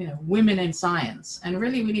women in science, and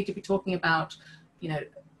really we need to be talking about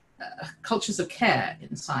cultures of care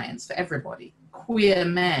in science for everybody, queer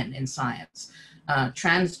men in science,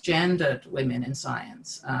 transgendered women in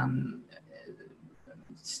science,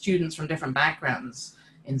 students from different backgrounds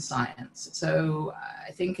in science. So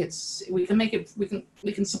I think we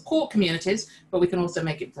can support communities, but we can also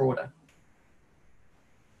make it broader.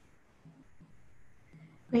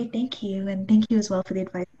 Great, thank you. And thank you as well for the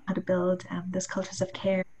advice on how to build those cultures of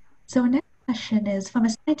care. So our next question is from a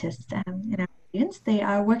scientist in our audience. They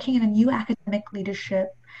are working in a new academic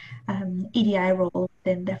leadership EDI role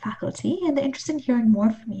within their faculty, and they're interested in hearing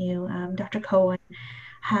more from you, Dr. Cohen,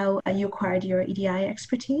 how you acquired your EDI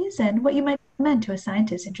expertise and what you might recommend to a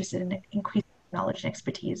scientist interested in increasing knowledge and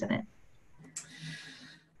expertise in it.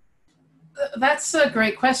 That's a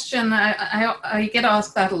great question. I get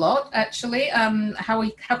asked that a lot, actually.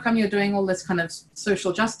 How come you're doing all this kind of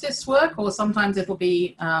social justice work? Or sometimes it'll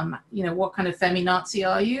be, what kind of feminazi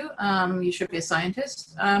are you? You should be a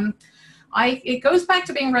scientist. It goes back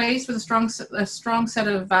to being raised with a strong set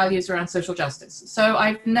of values around social justice. So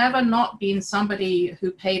I've never not been somebody who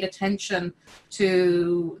paid attention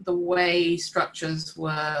to the way structures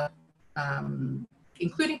were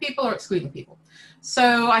including people or excluding people.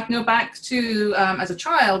 So I can go back to, as a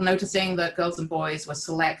child, noticing that girls and boys were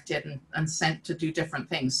selected and sent to do different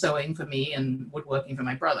things, sewing for me and woodworking for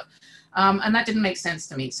my brother. And that didn't make sense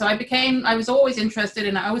to me. So I was always interested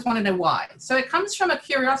in, I always want to know why. So it comes from a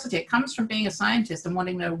curiosity. It comes from being a scientist and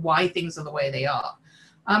wanting to know why things are the way they are.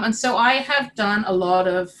 And so I have done a lot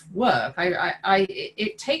of work.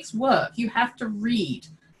 It takes work. You have to read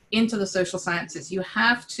into the social sciences. You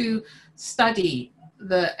have to study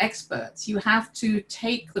the experts. You have to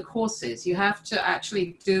take the courses. You have to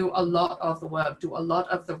actually do a lot of the work, do a lot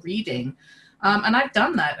of the reading. And I've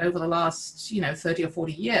done that over the last, 30 or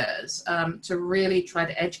 40 years to really try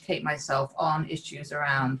to educate myself on issues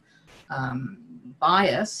around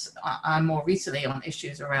bias, and more recently on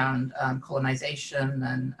issues around colonization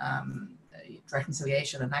and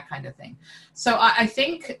reconciliation and that kind of thing. So I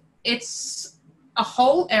think it's a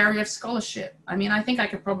whole area of scholarship. I mean, I think I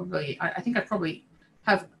probably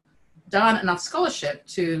have done enough scholarship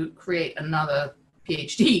to create another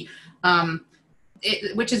PhD.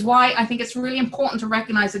 Which is why I think it's really important to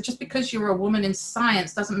recognize that just because you're a woman in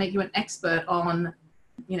science doesn't make you an expert on,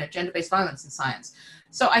 gender-based violence in science.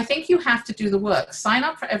 So I think you have to do the work. Sign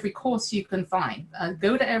up for every course you can find.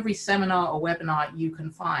 Go to every seminar or webinar you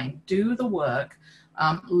can find. Do the work.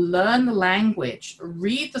 Learn the language.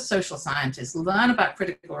 Read the social scientists. Learn about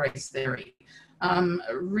critical race theory.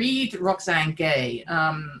 Read Roxane Gay,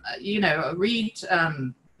 read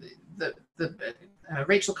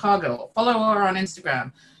Rachel Cargill, follow her on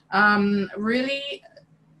Instagram. Really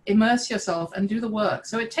immerse yourself and do the work.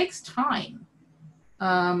 So it takes time.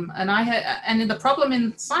 And the problem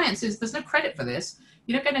in science is there's no credit for this.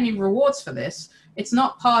 You don't get any rewards for this. It's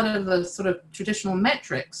not part of the sort of traditional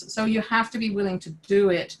metrics. So you have to be willing to do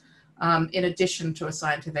it in addition to a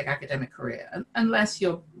scientific academic career, unless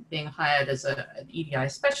you're being hired as an EDI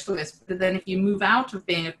specialist. But then if you move out of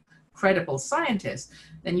being a credible scientist,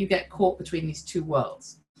 then you get caught between these two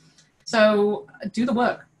worlds. So do the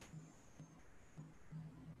work.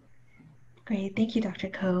 Great, thank you, Dr.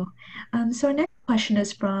 Ko. So our next question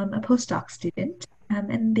is from a postdoc student,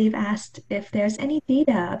 and they've asked if there's any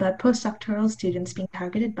data about postdoctoral students being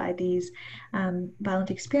targeted by these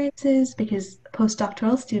violent experiences, because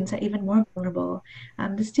postdoctoral students are even more vulnerable.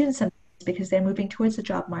 The students, because they're moving towards the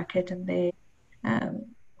job market and they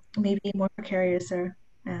may be more precarious or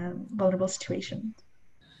vulnerable situations.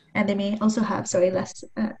 And they may also have, less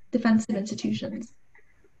defensive institutions.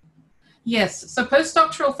 Yes, so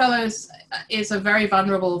postdoctoral fellows is a very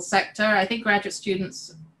vulnerable sector. I think graduate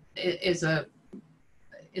students is a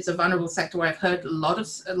vulnerable sector where I've heard a lot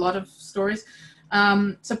of stories.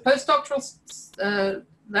 So postdoctoral,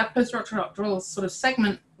 that postdoctoral sort of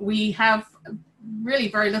segment, we have really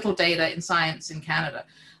very little data in science in Canada.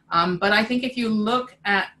 But I think if you look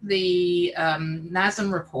at the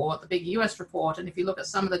NASM report, the big US report, and if you look at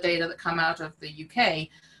some of the data that come out of the UK,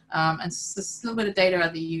 and a little bit of data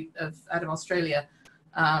out of Australia,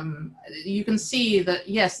 you can see that,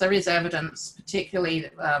 yes, there is evidence, particularly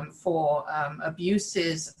for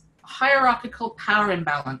abuses, hierarchical power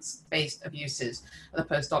imbalance-based abuses at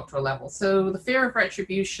the postdoctoral level. So the fear of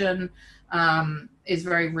retribution is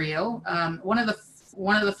very real. One of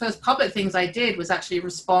the first public things I did was actually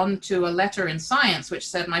respond to a letter in Science, which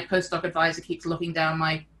said, my postdoc advisor keeps looking down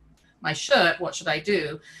my shirt, what should I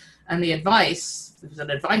do? And the advice, there was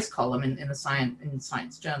an advice column in the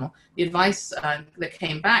Science Journal. The advice that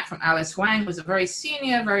came back from Alice Huang, was a very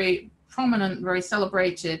senior, very prominent, very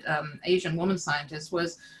celebrated Asian woman scientist,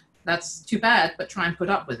 was, that's too bad, but try and put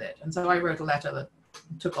up with it. And so I wrote a letter that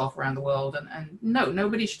took off around the world, and no,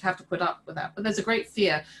 nobody should have to put up with that. But there's a great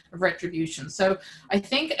fear of retribution. So I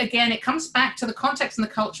think, again, it comes back to the context and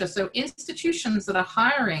the culture. So institutions that are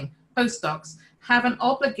hiring postdocs have an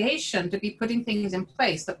obligation to be putting things in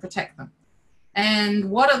place that protect them. And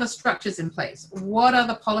what are the structures in place? What are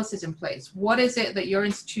the policies in place? What is it that your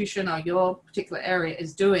institution or your particular area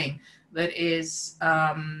is doing that is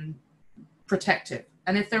protective?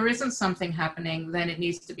 And if there isn't something happening, then it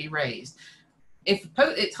needs to be raised.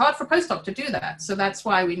 It's hard for postdoc to do that. So that's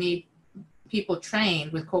why we need people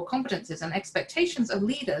trained with core competencies and expectations of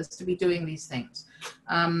leaders to be doing these things.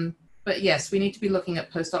 But yes, we need to be looking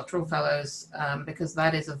at postdoctoral fellows because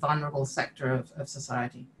that is a vulnerable sector of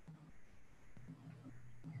society.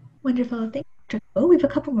 Wonderful. Thank you, Dr. Ko. We have a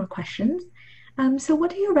couple more questions. So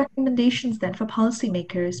what are your recommendations then for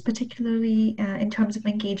policymakers, particularly in terms of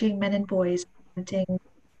engaging men and boys preventing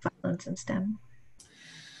violence in STEM?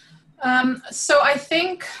 So I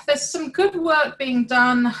think there's some good work being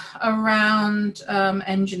done around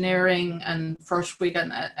engineering and forestry.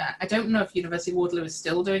 And I don't know if University of Waterloo is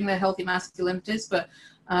still doing their healthy masculinities, but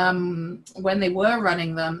when they were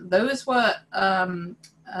running them, those were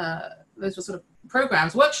sort of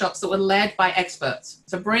programs, workshops that were led by experts.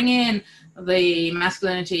 So bring in the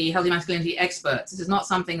healthy masculinity experts. This is not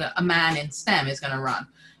something that a man in STEM is going to run.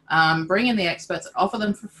 Bring in the experts, offer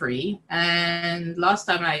them for free. And last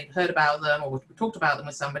time I heard about them, or we talked about them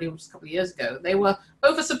with somebody, which was a couple of years ago, they were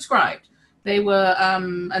oversubscribed. They were,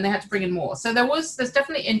 and they had to bring in more. So there's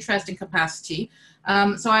definitely interest in capacity.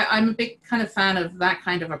 So I'm a big kind of fan of that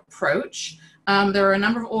kind of approach. There are a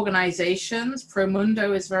number of organizations. Pro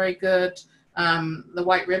Mundo is very good. The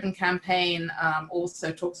White Ribbon Campaign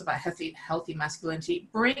also talks about healthy masculinity.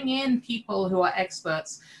 Bring in people who are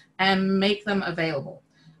experts and make them available.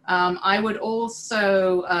 I would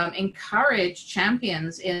also encourage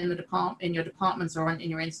champions in your departments or in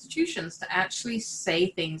your institutions to actually say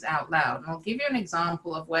things out loud. And I'll give you an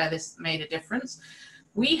example of where this made a difference.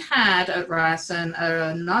 We had at Ryerson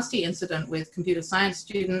a nasty incident with computer science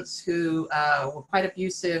students who were quite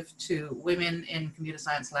abusive to women in computer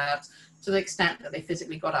science labs, to the extent that they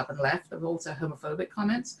physically got up and left. There were also homophobic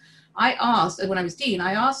comments. I asked, when I was dean,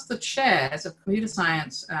 I asked the chairs of computer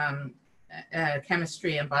science,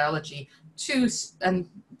 chemistry and biology and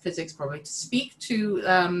physics probably, to speak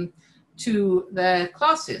to their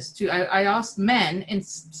classes. I asked men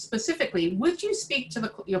specifically, would you speak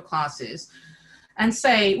to your classes and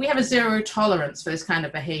say, we have a zero tolerance for this kind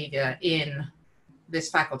of behavior in this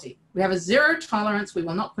faculty. We have a zero tolerance. We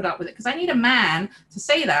will not put up with it, because I need a man to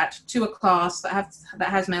say that to a class that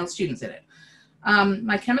has male students in it.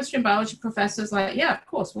 My chemistry and biology professors like, yeah, of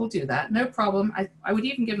course, we'll do that. No problem. I would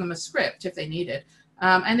even give them a script if they needed.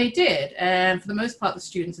 And they did. And for the most part, the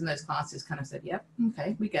students in those classes kind of said, yep,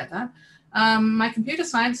 okay, we get that. My computer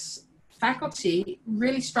science faculty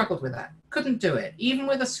really struggled with that. Couldn't do it. Even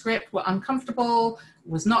with a script, were uncomfortable,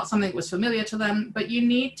 was not something that was familiar to them. But you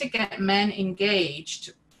need to get men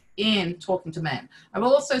engaged in talking to men. I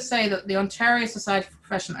will also say that the Ontario Society for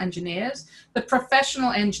Professional Engineers, the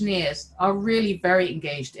professional engineers are really very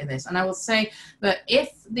engaged in this. And I will say that if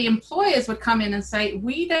the employers would come in and say,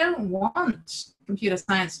 we don't want computer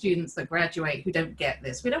science students that graduate who don't get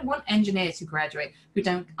this. We don't want engineers who graduate who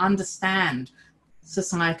don't understand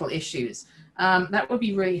societal issues. That would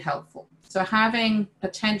be really helpful. So having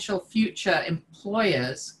potential future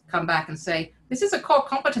employers come back and say, this is a core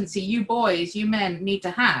competency you boys, you men need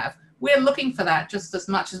to have. We're looking for that just as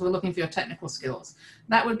much as we're looking for your technical skills.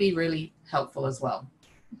 That would be really helpful as well.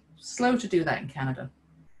 Slow to do that in Canada.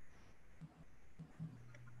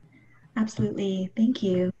 Absolutely, thank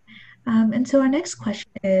you. And so our next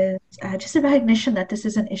question is just a recognition that this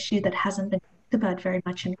is an issue that hasn't been talked about very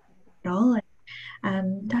much in at all.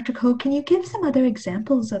 Dr. Koh, can you give some other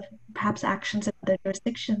examples of perhaps actions in other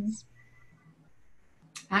jurisdictions?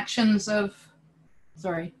 Actions of,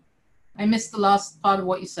 sorry, I missed the last part of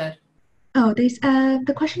what you said. Oh,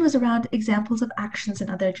 the question was around examples of actions in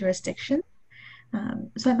other jurisdictions.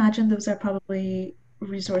 So I imagine those are probably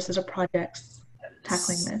resources or projects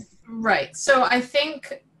tackling this. Right. So I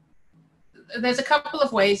think there's a couple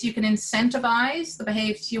of ways you can incentivize the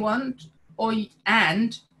behaviors you want, or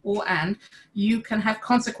you can have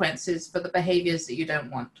consequences for the behaviors that you don't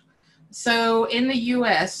want. So in the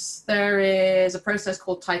US, there is a process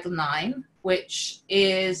called Title IX, which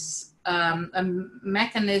is a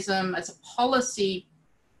mechanism, it's a policy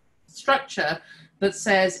structure that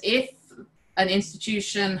says if an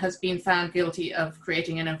institution has been found guilty of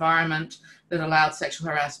creating an environment that allowed sexual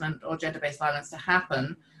harassment or gender-based violence to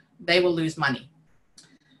happen, they will lose money.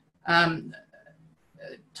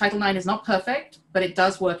 Title IX is not perfect, but it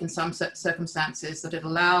does work in some circumstances that it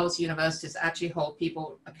allows universities to actually hold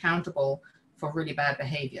people accountable for really bad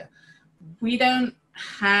behavior. We don't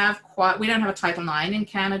have a Title IX in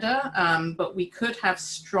Canada, but we could have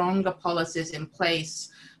stronger policies in place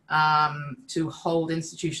to hold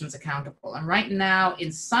institutions accountable. And right now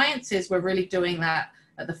in sciences, we're really doing that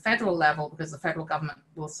at the federal level, because the federal government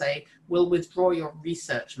will say, we'll withdraw your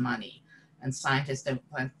research money. And scientists,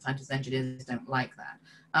 engineers don't like that.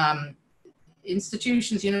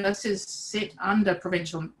 Institutions, universities sit under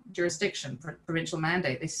provincial jurisdiction, provincial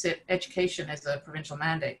mandate. Education is a provincial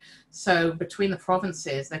mandate. So between the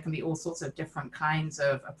provinces, there can be all sorts of different kinds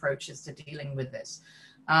of approaches to dealing with this.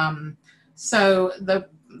 So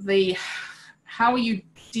how you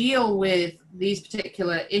deal with these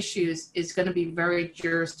particular issues is going to be very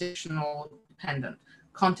jurisdictional dependent,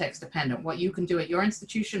 context dependent. What you can do at your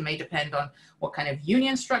institution may depend on what kind of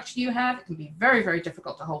union structure you have. It can be very, very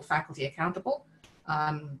difficult to hold faculty accountable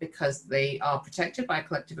because they are protected by a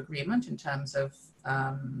collective agreement in terms of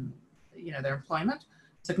their employment.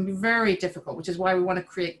 So it can be very difficult, which is why we want to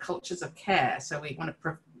create cultures of care. So we want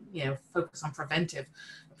to focus on preventive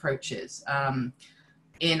approaches.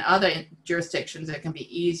 In other jurisdictions, it can be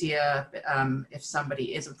easier if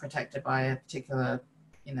somebody isn't protected by a particular,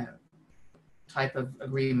 type of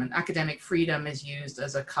agreement. Academic freedom is used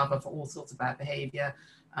as a cover for all sorts of bad behavior,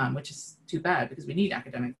 which is too bad because we need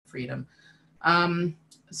academic freedom.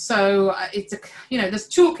 So it's this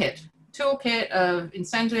toolkit of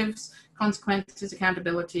incentives, consequences,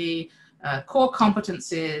 accountability, core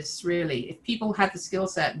competencies. Really, if people had the skill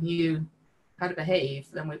set and knew how to behave,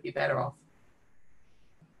 then we'd be better off.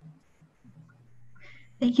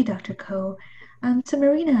 Thank you, Dr. Koh. So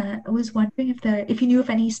Marina, I was wondering if you knew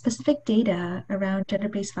of any specific data around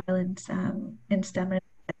gender-based violence in STEM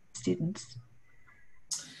students.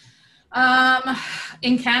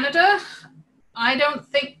 In Canada,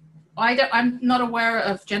 I'm not aware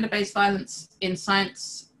of gender-based violence in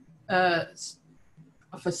science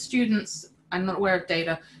for students. I'm not aware of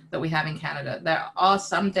data that we have in Canada. There are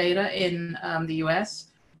some data in the US.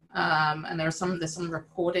 And there's some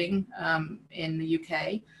reporting in the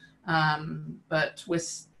UK, but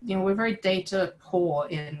we're very data poor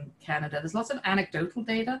in Canada. There's lots of anecdotal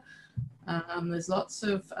data. There's lots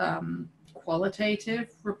of qualitative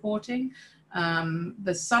reporting.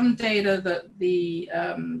 There's some data that the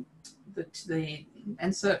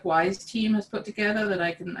NSERC WISE team has put together that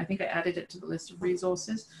I think I added it to the list of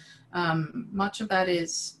resources. Much of that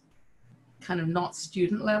is kind of not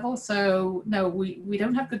student level. So no, we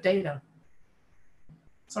don't have good data.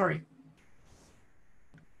 Sorry.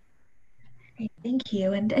 Great, thank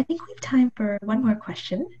you. And I think we have time for one more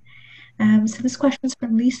question. So this question is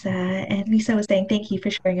from Lisa, and Lisa was saying, thank you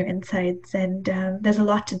for sharing your insights. And there's a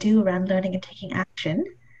lot to do around learning and taking action,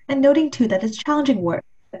 and noting too that it's challenging work,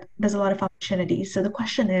 but there's a lot of opportunities. So the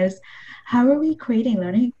question is, how are we creating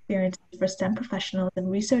learning experiences for STEM professionals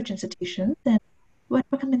and research institutions? And what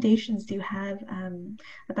recommendations do you have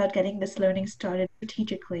about getting this learning started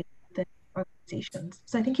strategically within organizations?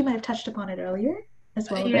 So I think you might have touched upon it earlier as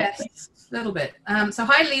well a bit. Yes, a little bit. So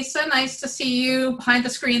hi, Lisa. Nice to see you behind the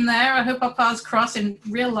screen there. I hope our paths cross in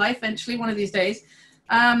real life eventually, one of these days.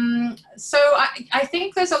 So I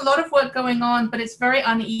think there's a lot of work going on, but it's very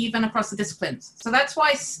uneven across the disciplines. So that's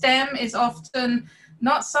why STEM is often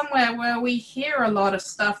not somewhere where we hear a lot of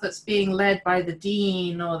stuff that's being led by the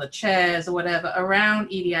dean or the chairs or whatever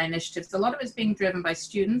around EDI initiatives. A lot of it's being driven by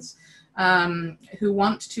students who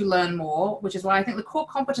want to learn more, which is why I think the core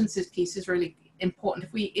competencies piece is really important.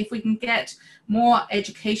 If we can get more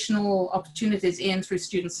educational opportunities in through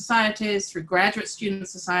student societies, through graduate student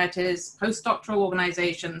societies, postdoctoral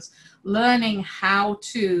organizations, learning how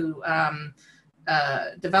to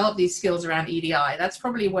develop these skills around EDI, that's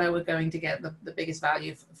probably where we're going to get the biggest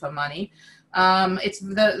value for money. It's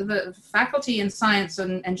the faculty in science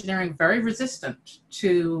and engineering very resistant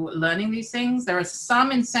to learning these things. There are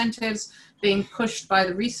some incentives being pushed by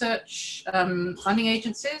the research funding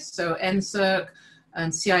agencies. So NSERC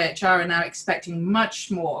and CIHR are now expecting much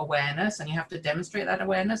more awareness, and you have to demonstrate that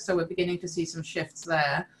awareness. So we're beginning to see some shifts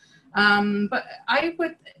there. But I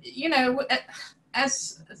would, you know,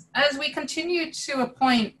 as we continue to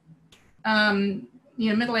appoint, you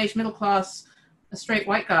know, middle-aged, middle-class, straight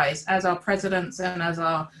white guys as our presidents and as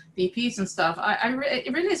our VPs and stuff,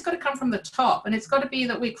 it really has got to come from the top, and it's got to be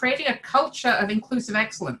that we're creating a culture of inclusive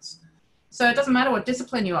excellence. So it doesn't matter what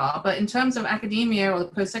discipline you are, but in terms of academia or the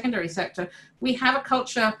post-secondary sector, we have a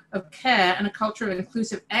culture of care and a culture of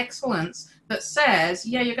inclusive excellence that says,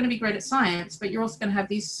 yeah, you're going to be great at science, but you're also going to have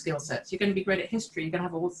these skill sets. You're going to be great at history. You're going to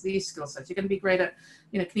have all these skill sets. You're going to be great at,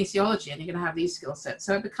 you know, kinesiology, and you're going to have these skill sets.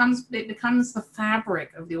 So it becomes the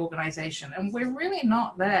fabric of the organization, and we're really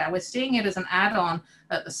not there. We're seeing it as an add-on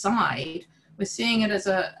at the side. We're seeing it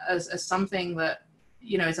as something that,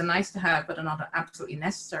 you know, is a nice to have, but not absolutely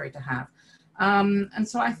necessary to have. And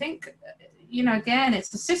so I think, you know, again, it's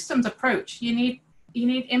the systems approach. You need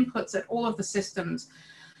inputs at all of the systems.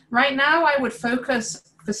 Right now, I would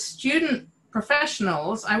focus for student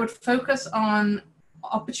professionals, I would focus on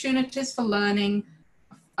opportunities for learning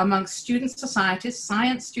amongst student societies,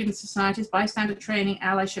 science student societies, bystander training,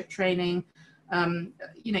 allyship training,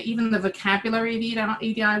 you know, even the vocabulary of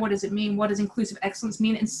EDI, what does it mean? What does inclusive excellence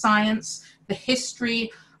mean in science? The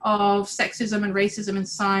history of sexism and racism in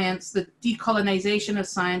science, the decolonization of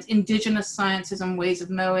science, indigenous sciences and ways of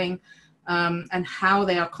knowing, and how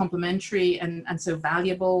they are complementary and so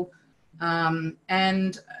valuable.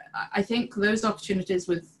 And I think those opportunities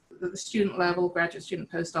with the student level, graduate student,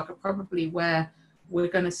 postdoc are probably where we're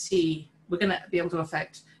going to be able to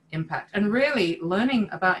affect impact. And really learning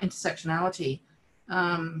about intersectionality,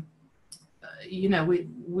 you know,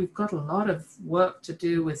 we've got a lot of work to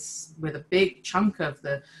do with a big chunk of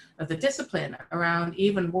the discipline around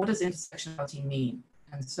even what does intersectionality mean.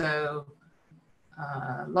 And so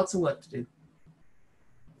lots of work to do.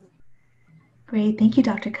 Great, thank you,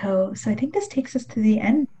 Dr. Ko. So I think this takes us to the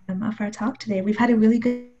end of our talk today. We've had a really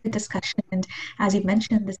good discussion, and as you've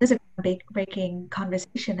mentioned, this is a breaking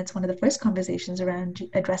conversation. It's one of the first conversations around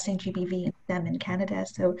addressing GBV and STEM in Canada.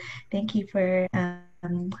 So thank you for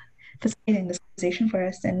facilitating this conversation for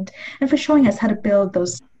us and for showing us how to build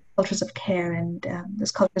those cultures of care and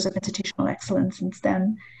those cultures of institutional excellence in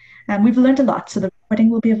STEM. We've learned a lot, so the recording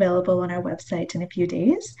will be available on our website in a few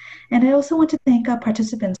days. And I also want to thank our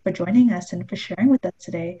participants for joining us and for sharing with us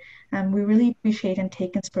today. We really appreciate and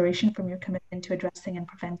take inspiration from your commitment to addressing and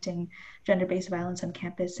preventing gender-based violence on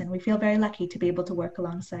campus, and we feel very lucky to be able to work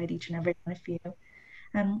alongside each and every one of you.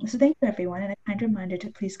 So thank you, everyone, and a kind reminder to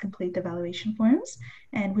please complete the evaluation forms,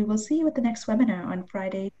 and we will see you at the next webinar on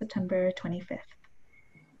Friday, September 25th.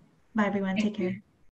 Bye, everyone. Take care.